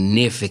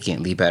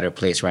significantly better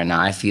place right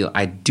now.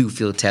 I do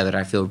feel tethered.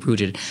 I feel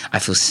rooted. I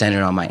feel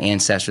centered on my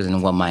ancestors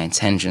and what my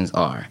intentions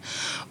are.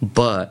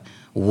 But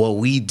what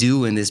we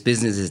do in this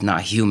business is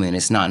not human.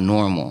 It's not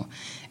normal.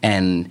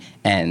 And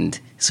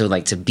so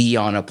to be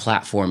on a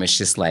platform, it's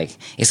just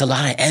it's a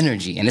lot of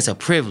energy and it's a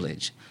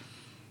privilege.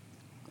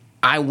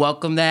 I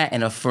welcome that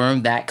and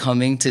affirm that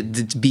coming to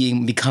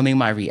becoming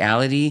my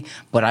reality,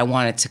 but I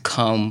want it to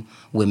come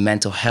with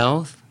mental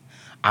health.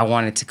 I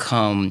want it to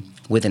come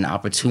with an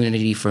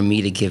opportunity for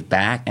me to give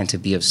back and to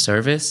be of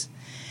service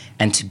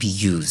and to be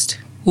used.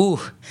 Ooh.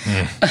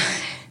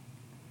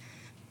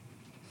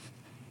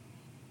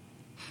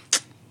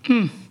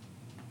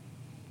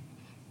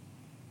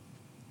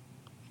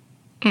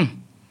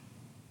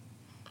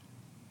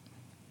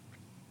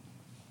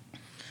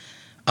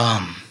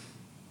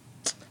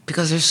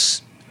 Because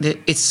it's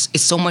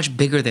so much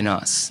bigger than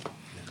us.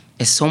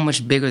 It's so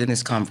much bigger than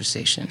this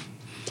conversation.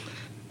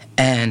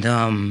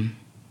 And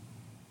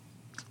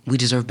we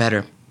deserve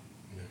better.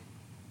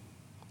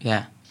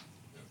 Yeah.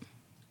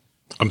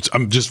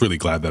 I'm just really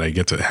glad that I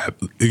get to have,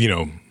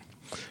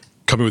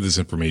 coming with this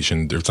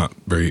information. There's not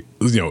very,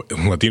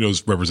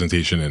 Latinos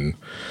representation in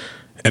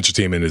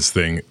entertainment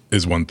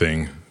is one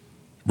thing.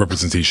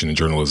 Representation in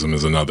journalism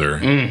is another.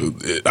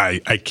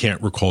 I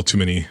can't recall too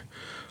many.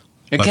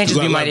 It can't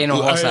just be Maria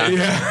Hinojosa.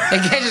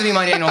 It can't just be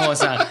Maria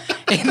Hinojosa.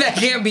 That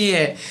can't be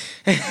it.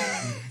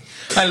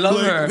 I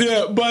love her.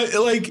 Yeah,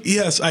 but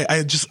yes,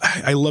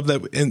 I love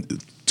that.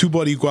 And two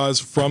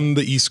Boricuas from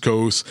the East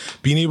Coast,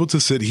 being able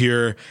to sit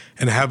here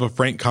and have a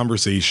frank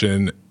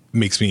conversation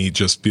makes me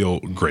just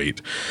feel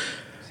great.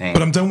 Same.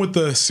 But I'm done with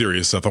the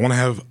serious stuff. I want to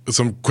have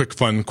some quick,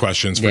 fun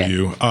questions for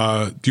you.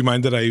 Do you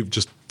mind that I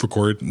just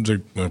record? I'm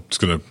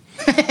just going to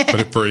put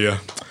it for you.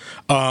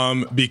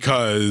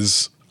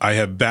 Because I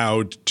have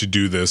vowed to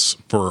do this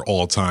for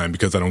all time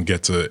because I don't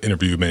get to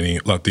interview many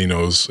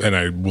Latinos, and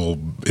I will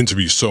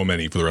interview so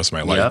many for the rest of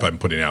my life I'm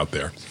putting it out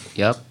there.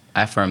 Yep,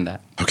 I affirm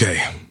that.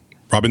 Okay,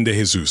 Robin De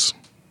Jesus,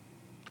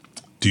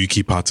 do you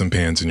keep pots and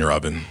pans in your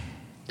oven?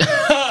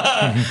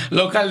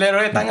 Los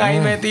calderos están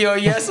ahí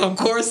metidos. Yes, of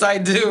course I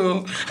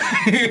do.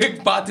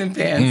 Pots and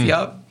pans,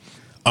 yep.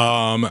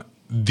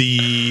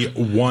 The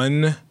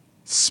one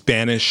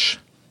Spanish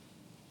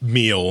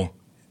meal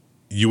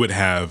you would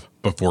have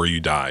before you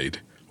died,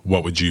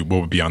 what would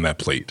be on that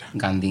plate?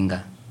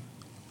 Gandinga.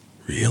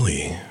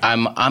 Really?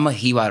 I'm a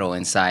jibaro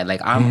inside.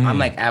 Like I'm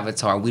like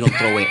Avatar. We don't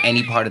throw away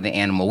any part of the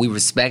animal. We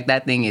respect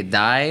that thing. It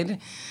died.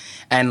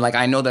 And like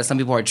I know that some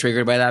people are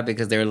triggered by that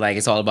because they're like,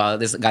 it's all about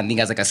this.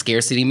 Gandinga is like a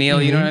scarcity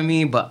meal, you know what I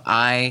mean? But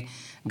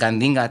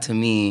Gandinga to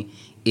me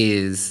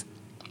is,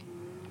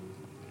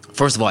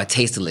 first of all, it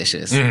tastes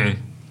delicious.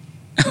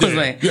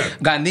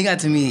 Gandinga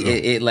to me,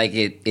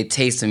 it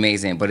tastes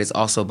amazing, but it's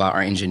also about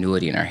our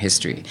ingenuity and our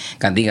history.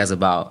 Gandinga is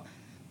about,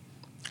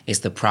 it's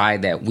the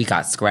pride that we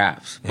got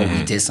scraps, but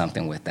we did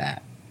something with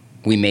that.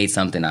 We made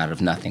something out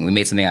of nothing. We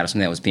made something out of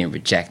something that was being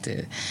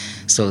rejected.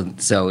 So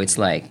it's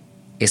like,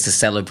 it's a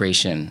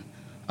celebration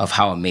of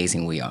how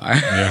amazing we are.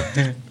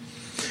 Yeah.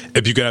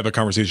 If you could have a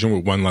conversation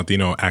with one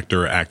Latino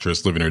actor or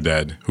actress, living or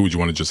dead, who would you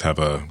want to just have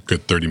a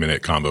good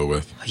 30-minute combo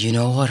with? You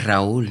know what,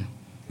 Raul?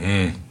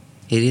 It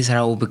is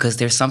Raul because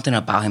there's something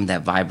about him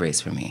that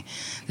vibrates for me.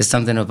 There's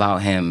something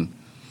about him,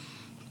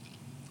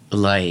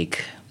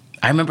 like,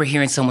 I remember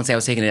hearing someone say, I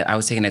was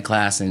taking a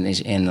class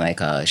in like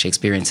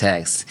Shakespearean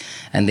text,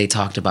 and they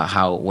talked about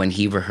how when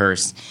he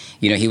rehearsed,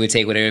 he would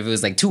take whatever, if it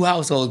was like 2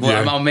 households,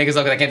 I'm gonna make it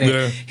so I can't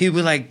think. He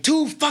would like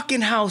 2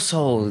 fucking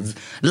households,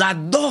 las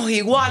dos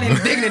igual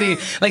en dignity.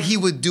 Like he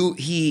would do,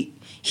 he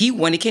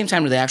when it came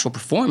time to the actual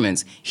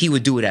performance, he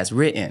would do it as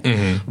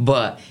written.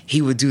 But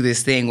he would do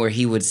this thing where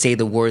he would say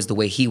the words the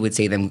way he would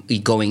say them,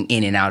 going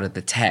in and out of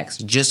the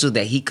text, just so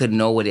that he could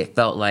know what it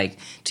felt like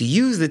to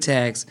use the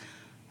text,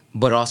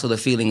 but also the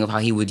feeling of how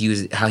he would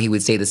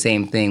say the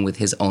same thing with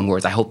his own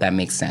words. I hope that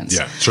makes sense.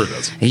 Yeah, sure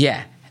does.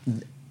 Yeah.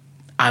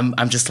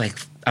 I'm just like,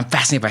 I'm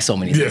fascinated by so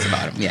many things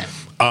about him. Yeah.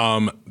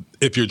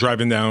 If you're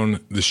driving down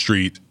the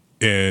street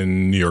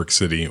in New York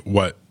City,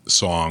 what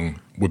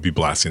song would be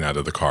blasting out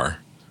of the car?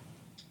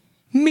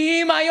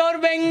 Mi mayor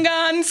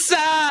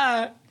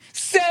venganza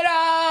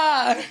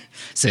será.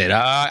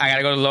 I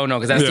gotta go to low note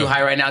because that's too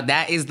high right now.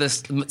 That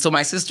is so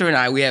my sister and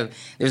I,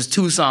 there's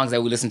 2 songs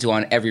that we listen to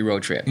on every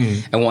road trip.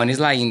 And one is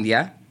La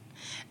India,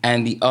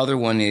 and the other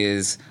one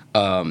is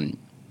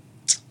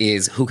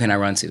Who Can I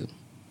Run To?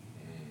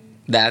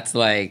 That's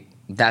the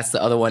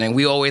other one. And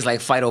we always like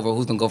fight over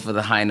who's gonna go for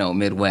the high note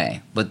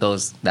midway. But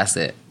that's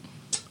it.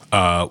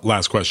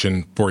 Last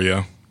question for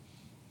you.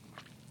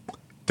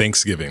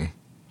 Thanksgiving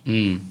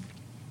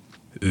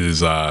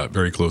is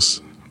very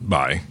close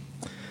by.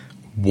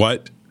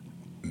 What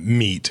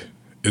meat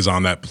is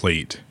on that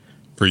plate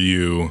for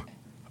you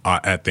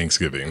at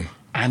Thanksgiving?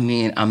 I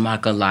mean, I'm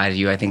not gonna lie to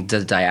you. I think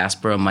the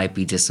diaspora might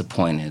be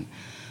disappointed.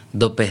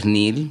 The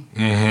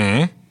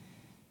pernil.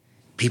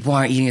 People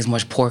aren't eating as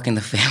much pork in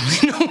the family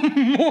no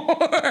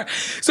more.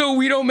 So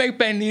we don't make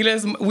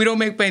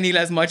pernil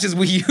as much as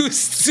we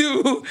used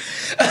to.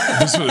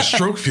 This is what a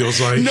stroke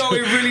feels like. No,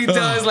 it really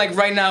does. Like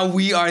right now,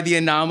 we are the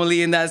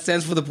anomaly in that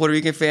sense for the Puerto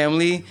Rican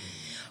family.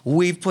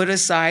 We've put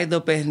aside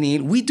the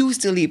pernil. We do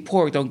still eat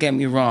pork, don't get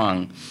me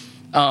wrong.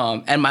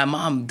 And my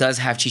mom does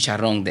have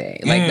chicharrón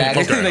day. Like that.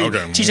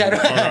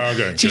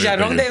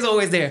 Chicharrón day is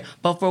always there.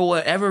 But for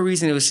whatever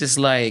reason, it was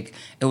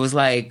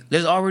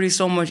there's already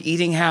so much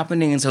eating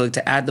happening. And so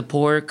to add the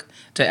pork,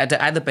 to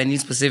add the pernil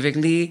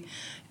specifically,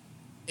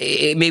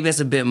 maybe that's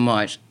a bit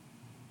much.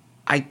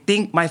 I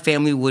think my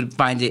family would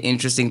find it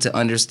interesting to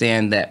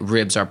understand that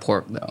ribs are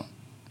pork, though.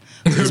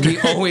 Because we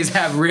always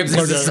have ribs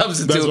as a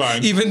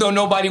substitute, even though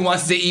nobody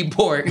wants to eat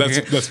pork.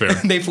 That's fair.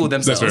 They fool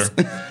themselves. That's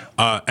fair.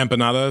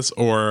 Empanadas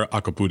or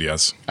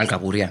alcapurrias?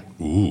 Alcapurria.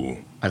 Ooh.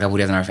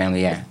 Alcapurrias in our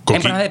family, yeah.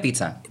 Empanada de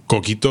pizza.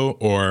 Coquito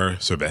or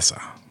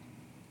cerveza?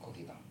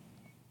 Coquito.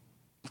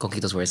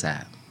 Coquito's where it's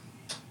at.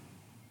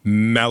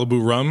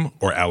 Malibu rum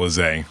or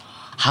Alizé?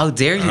 How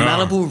dare you,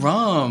 Malibu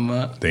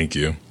rum. Thank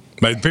you.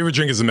 My favorite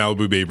drink is the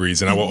Malibu Bay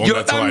Breeze, and I will own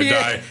that till I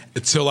die.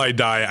 Until I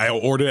die, I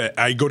order it.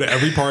 I go to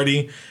every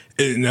party.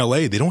 In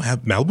LA, they don't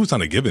have Malibu's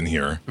not a given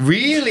here.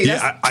 Really?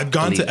 Yeah, I've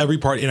gone to every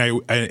party,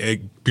 and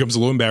it becomes a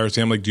little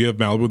embarrassing. I'm like, "Do you have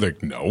Malibu?" They're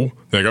like, "No."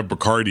 They got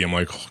Bacardi. I'm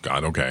like, "Oh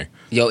God, okay."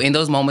 Yo, in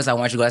those moments, I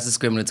want you to go. That's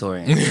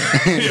discriminatory.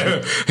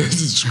 Yeah, this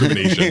is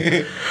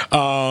discrimination.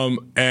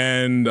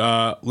 And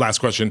last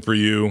question for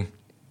you: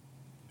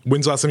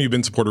 when's the last time you've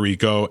been to Puerto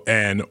Rico,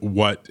 and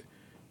what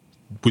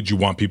would you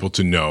want people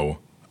to know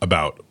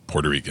about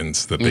Puerto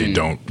Ricans that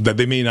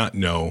they may not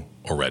know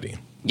already?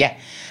 Yeah.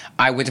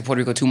 I went to Puerto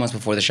Rico 2 months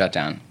before the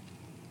shutdown.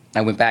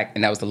 I went back,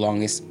 and that was the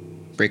longest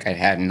break I'd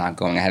had not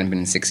going. I hadn't been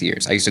in 6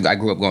 years. I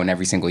grew up going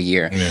every single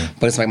year. Yeah.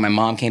 But it's like my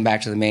mom came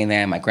back to the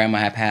mainland. My grandma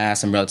had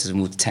passed. Some relatives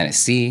moved to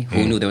Tennessee.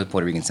 Who knew there was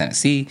Puerto Rican in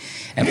Tennessee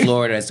and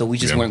Florida? So we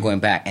just weren't going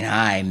back. And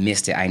I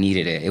missed it. I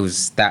needed it. It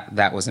was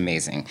that was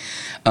amazing.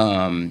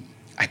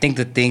 I think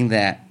the thing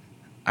that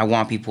I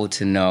want people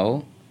to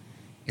know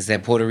is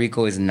that Puerto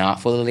Rico is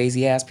not full of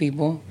lazy-ass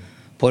people.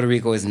 Puerto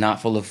Rico is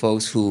not full of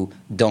folks who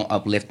don't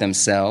uplift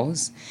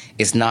themselves.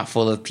 It's not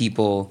full of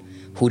people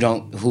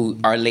who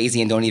are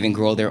lazy and don't even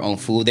grow their own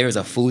food. There is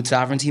a food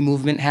sovereignty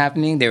movement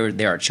happening.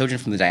 There are children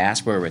from the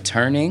diaspora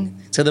returning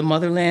to the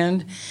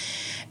motherland.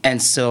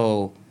 And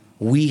so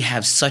we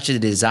have such a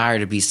desire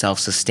to be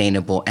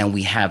self-sustainable, and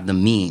we have the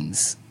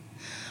means.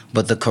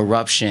 But the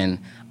corruption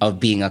of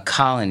being a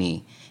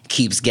colony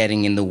keeps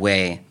getting in the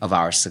way of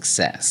our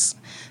success.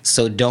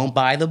 So don't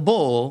buy the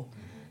bull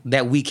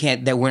that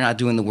we're not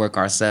doing the work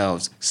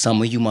ourselves.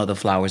 Some of you mother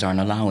flowers aren't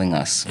allowing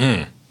us.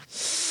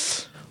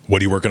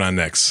 What are you working on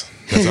next?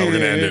 That's how we're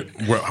going to end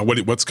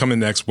it. What's coming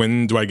next?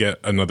 When do I get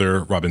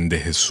another Robin de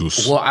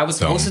Jesus? Well, I was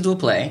supposed to do a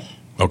play.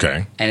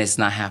 Okay. And it's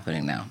not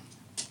happening now.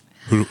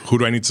 Who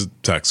do I need to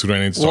text? Who do I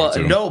need to talk to?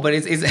 Well, no, but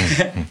it's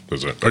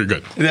Oh, you're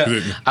good.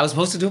 No, I was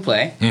supposed to do a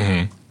play.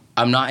 Mm-hmm.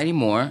 I'm not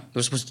anymore.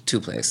 We're supposed to do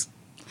 2 plays.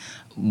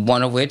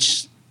 One of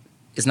which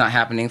is not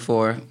happening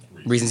for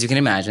reasons you can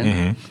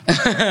imagine.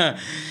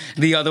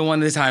 Mm-hmm. The other one,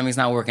 the timing's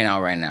not working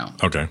out right now.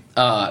 Okay.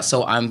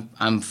 So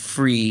I'm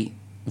free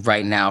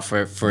right now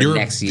for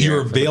next year.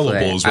 You're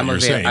available is what you're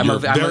saying. You're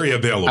very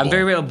available. I'm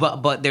very available,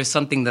 but there's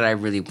something that I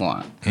really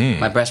want.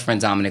 My best friend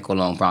Dominic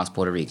Colon, Bronx,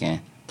 Puerto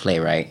Rican,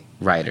 playwright,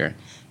 writer,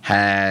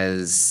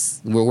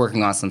 we're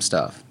working on some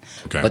stuff.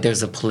 Okay. But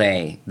there's a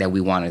play that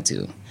we want to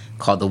do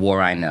called The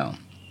War I Know.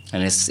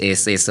 And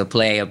it's a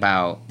play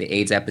about the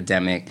AIDS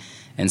epidemic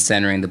and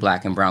centering the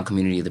Black and brown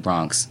community of the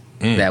Bronx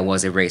that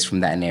was erased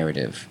from that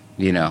narrative.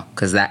 You know,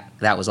 because that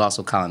was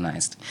also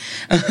colonized.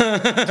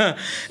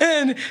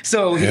 And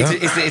so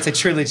it's a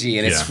trilogy,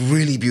 and it's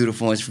really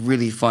beautiful. It's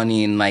really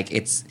funny, and like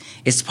it's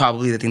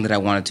probably the thing that I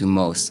want to do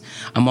most.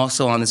 I'm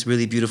also on this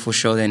really beautiful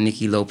show that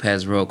Nikki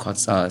Lopez wrote called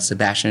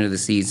Sebastian of the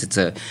Seas. It's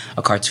a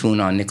cartoon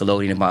on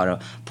Nickelodeon about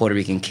a Puerto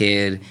Rican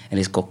kid and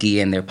his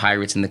coquilla, and they're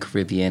pirates in the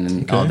Caribbean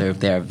and all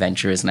their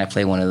adventures. And I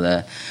play one of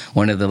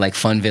the like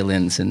fun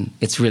villains, and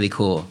it's really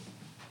cool.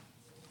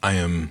 I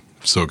am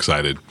so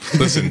excited.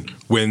 Listen,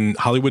 when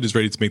Hollywood is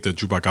ready to make the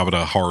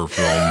Chupacabra horror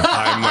film,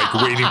 I'm like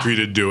waiting for you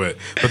to do it.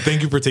 But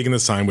thank you for taking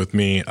this time with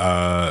me.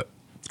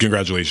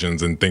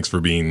 Congratulations, and thanks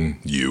for being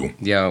you.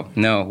 Yo,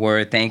 no,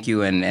 word, thank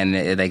you.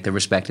 And like the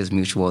respect is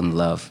mutual and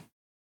love.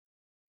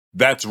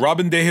 That's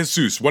Robin de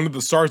Jesus, one of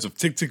the stars of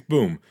Tick, Tick,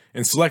 Boom,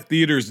 in select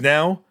theaters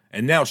now,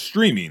 and now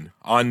streaming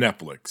on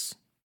Netflix.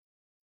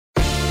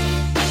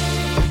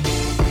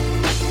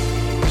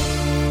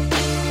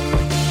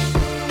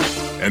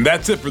 And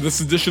that's it for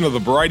this edition of the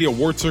Variety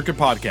Award Circuit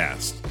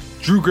podcast.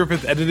 Drew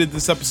Griffith edited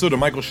this episode, and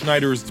Michael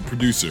Schneider is the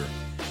producer.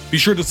 Be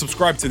sure to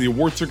subscribe to the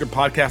Award Circuit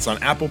podcast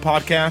on Apple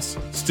Podcasts,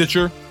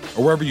 Stitcher,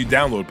 or wherever you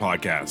download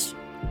podcasts.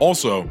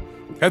 Also,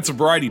 head to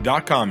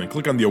Variety.com and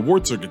click on the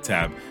Award Circuit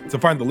tab to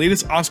find the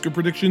latest Oscar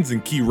predictions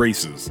and key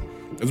races,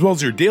 as well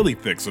as your daily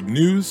fix of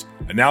news,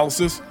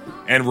 analysis,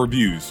 and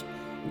reviews.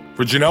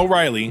 For Janelle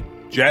Riley,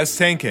 Jazz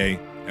Tankay,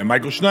 and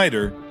Michael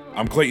Schneider,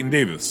 I'm Clayton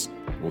Davis.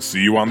 We'll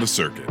see you on the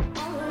circuit.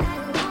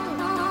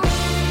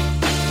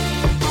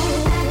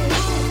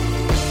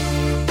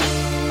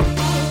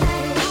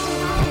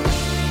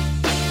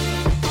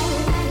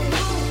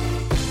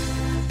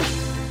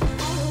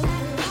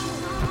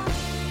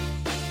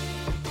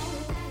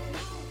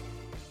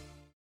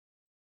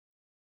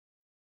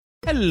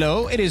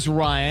 Hello, it is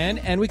Ryan,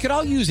 and we could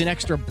all use an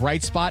extra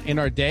bright spot in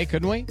our day,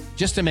 couldn't we?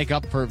 Just to make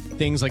up for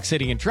things like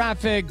sitting in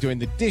traffic, doing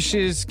the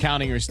dishes,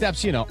 counting your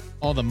steps, you know,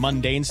 all the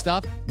mundane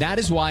stuff. That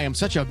is why I'm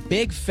such a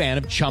big fan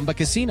of Chumba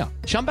Casino.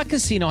 Chumba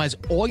Casino has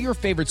all your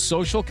favorite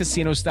social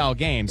casino-style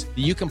games that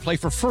you can play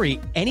for free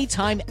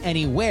anytime,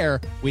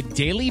 anywhere with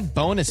daily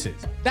bonuses.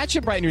 That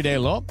should brighten your day a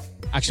little.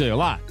 Actually, a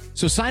lot.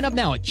 So sign up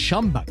now at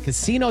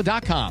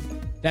ChumbaCasino.com.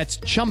 That's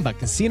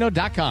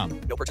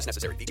ChumbaCasino.com. No purchase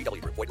necessary.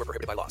 VGW Group. Void where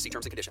prohibited by law. See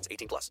terms and conditions.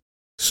 18+.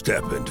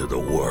 Step into the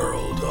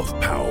world of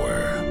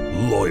power,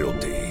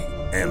 loyalty,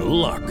 and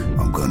luck.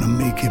 I'm gonna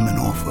make him an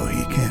offer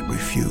he can't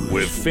refuse.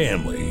 With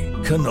family,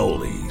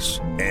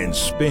 cannolis, and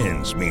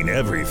spins mean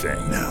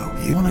everything. Now,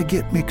 you wanna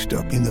get mixed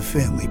up in the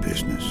family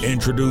business.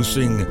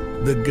 Introducing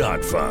The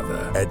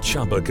Godfather at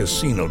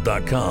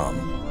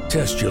ChumbaCasino.com.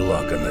 Test your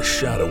luck in the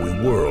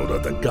shadowy world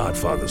of The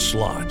Godfather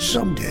slot.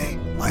 Someday,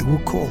 I will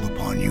call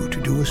upon you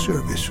to do a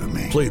service for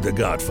me. Play The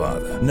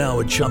Godfather, now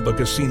at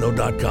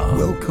ChumbaCasino.com.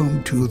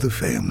 Welcome to the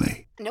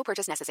family. No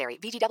purchase necessary.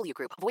 VGW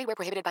Group. Void where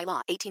prohibited by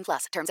law.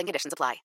 18+. Terms and conditions apply.